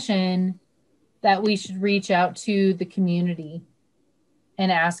commission that we should reach out to the community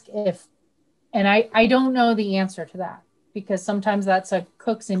and ask if, and I don't know the answer to that because sometimes that's a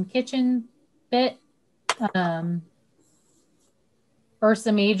cooks in kitchen bit.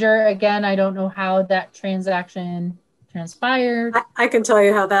 Ursa Major, again, I don't know how that transaction transpired. I can tell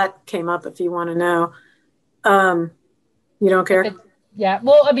you how that came up if you want to know. You don't care? Yeah.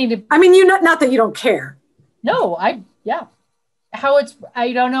 Well, I mean, not that you don't care. No, I don't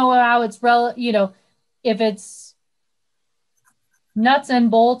know how it's if it's nuts and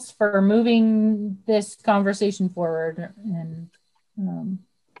bolts for moving this conversation forward. And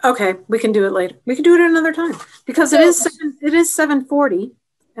okay, we can do it later. We can do it another time because it is 7:40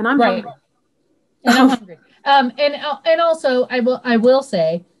 and I'm right. hungry. And I'm hungry. And also I will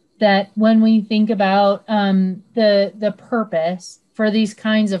say that when we think about the purpose for these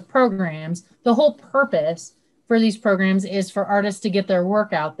kinds of programs, the whole purpose for these programs is for artists to get their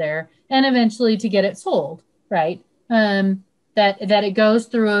work out there and eventually to get it sold, right? That it goes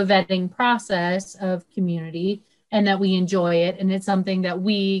through a vetting process of community and that we enjoy it. And it's something that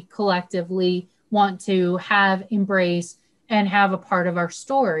we collectively want to have, embrace, and have a part of our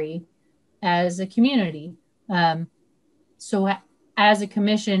story as a community. So as a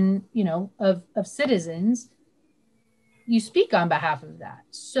commission, of citizens, you speak on behalf of that.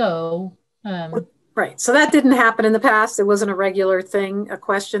 So, right. So that didn't happen in the past. It wasn't a regular thing, a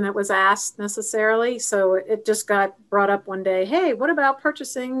question that was asked necessarily. So it just got brought up one day. Hey, what about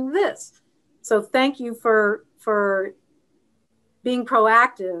purchasing this? So thank you for being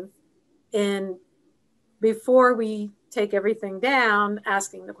proactive in before we take everything down,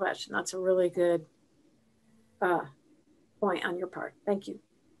 asking the question. That's a really good point on your part. Thank you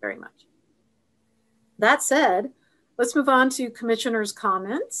very much. That said, let's move on to commissioners'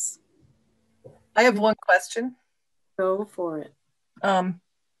 comments. I have one question. Go for it.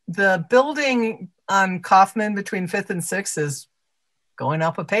 The building on Kaufman between 5th and 6th is going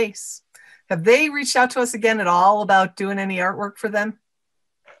up a pace. Have they reached out to us again at all about doing any artwork for them?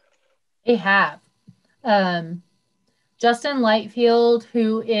 They have. Justin Lightfield,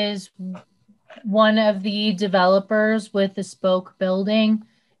 who is one of the developers with the Spoke building,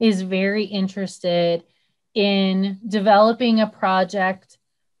 is very interested in developing a project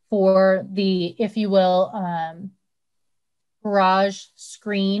for the, if you will, garage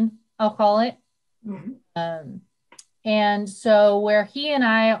screen, I'll call it. Mm-hmm. And so where he and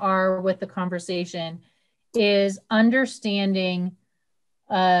I are with the conversation is understanding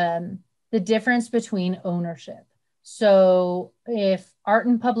the difference between ownership. So if Art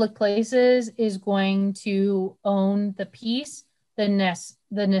in Public Places is going to own the piece, the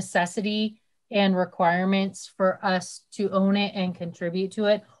necessity and requirements for us to own it and contribute to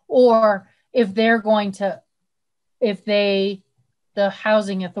it, or if they're going to, the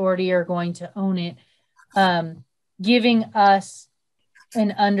housing authority are going to own it, giving us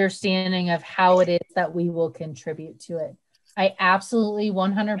an understanding of how it is that we will contribute to it. I absolutely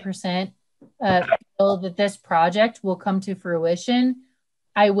 100% feel that this project will come to fruition.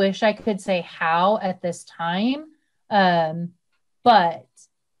 I wish I could say how at this time, but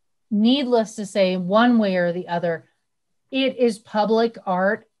needless to say, one way or the other, it is public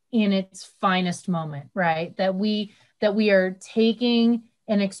art in its finest moment, right? That we are taking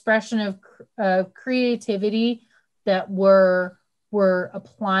an expression of creativity, that we're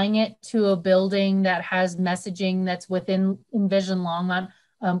applying it to a building that has messaging that's within Envision Longmont,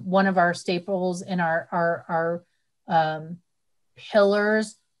 one of our staples and our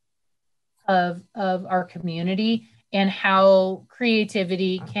pillars of our community, and how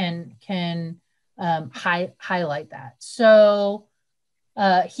creativity can highlight that. So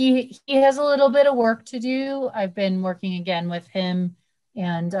he has a little bit of work to do. I've been working again with him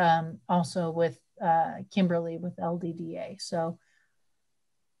and also with Kimberly with LDDA. So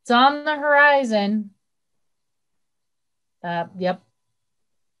it's on the horizon. Yep.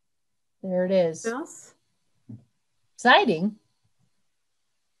 There it is. Yes. Exciting.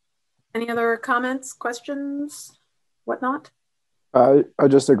 Any other comments, questions, whatnot? I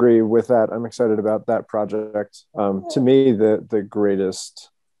just agree with that. I'm excited about that project. To me, the greatest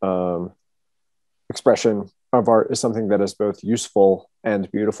expression of art is something that is both useful and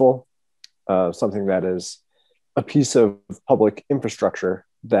beautiful, something that is a piece of public infrastructure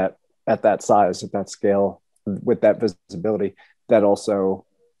that at that size, at that scale, with that visibility, that also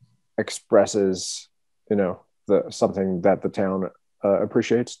expresses something that the town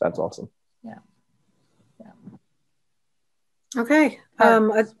appreciates, that's awesome. Yeah. Okay.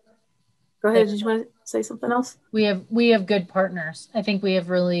 Go ahead. Did you want to say something else? We have good partners. I think we have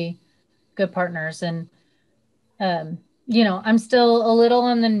really good partners, and I'm still a little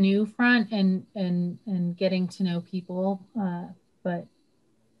on the new front and getting to know people, but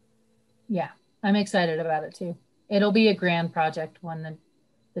yeah, I'm excited about it too. It'll be a grand project when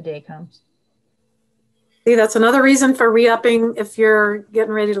the day comes. See, that's another reason for re-upping if you're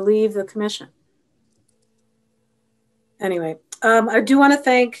getting ready to leave the commission. Anyway, I do want to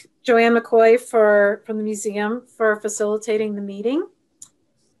thank Joanne McCoy from the museum for facilitating the meeting.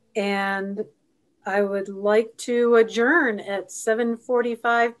 And I would like to adjourn at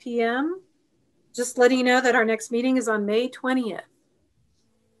 7:45 p.m. Just letting you know that our next meeting is on May 20th.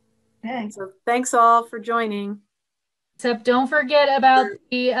 Okay. So thanks all for joining. Except don't forget about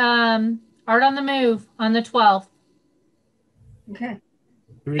the Art on the Move on the 12th. Okay.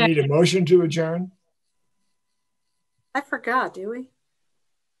 Do we need a motion to adjourn? I forgot, do we?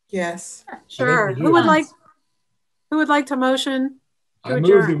 Yes. Sure. Who would like to motion to adjourn? I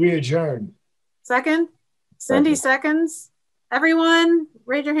move that we adjourn. Second? Cindy seconds. Everyone,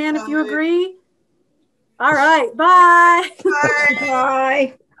 raise your hand if you agree. All right. Bye. Bye.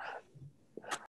 Bye.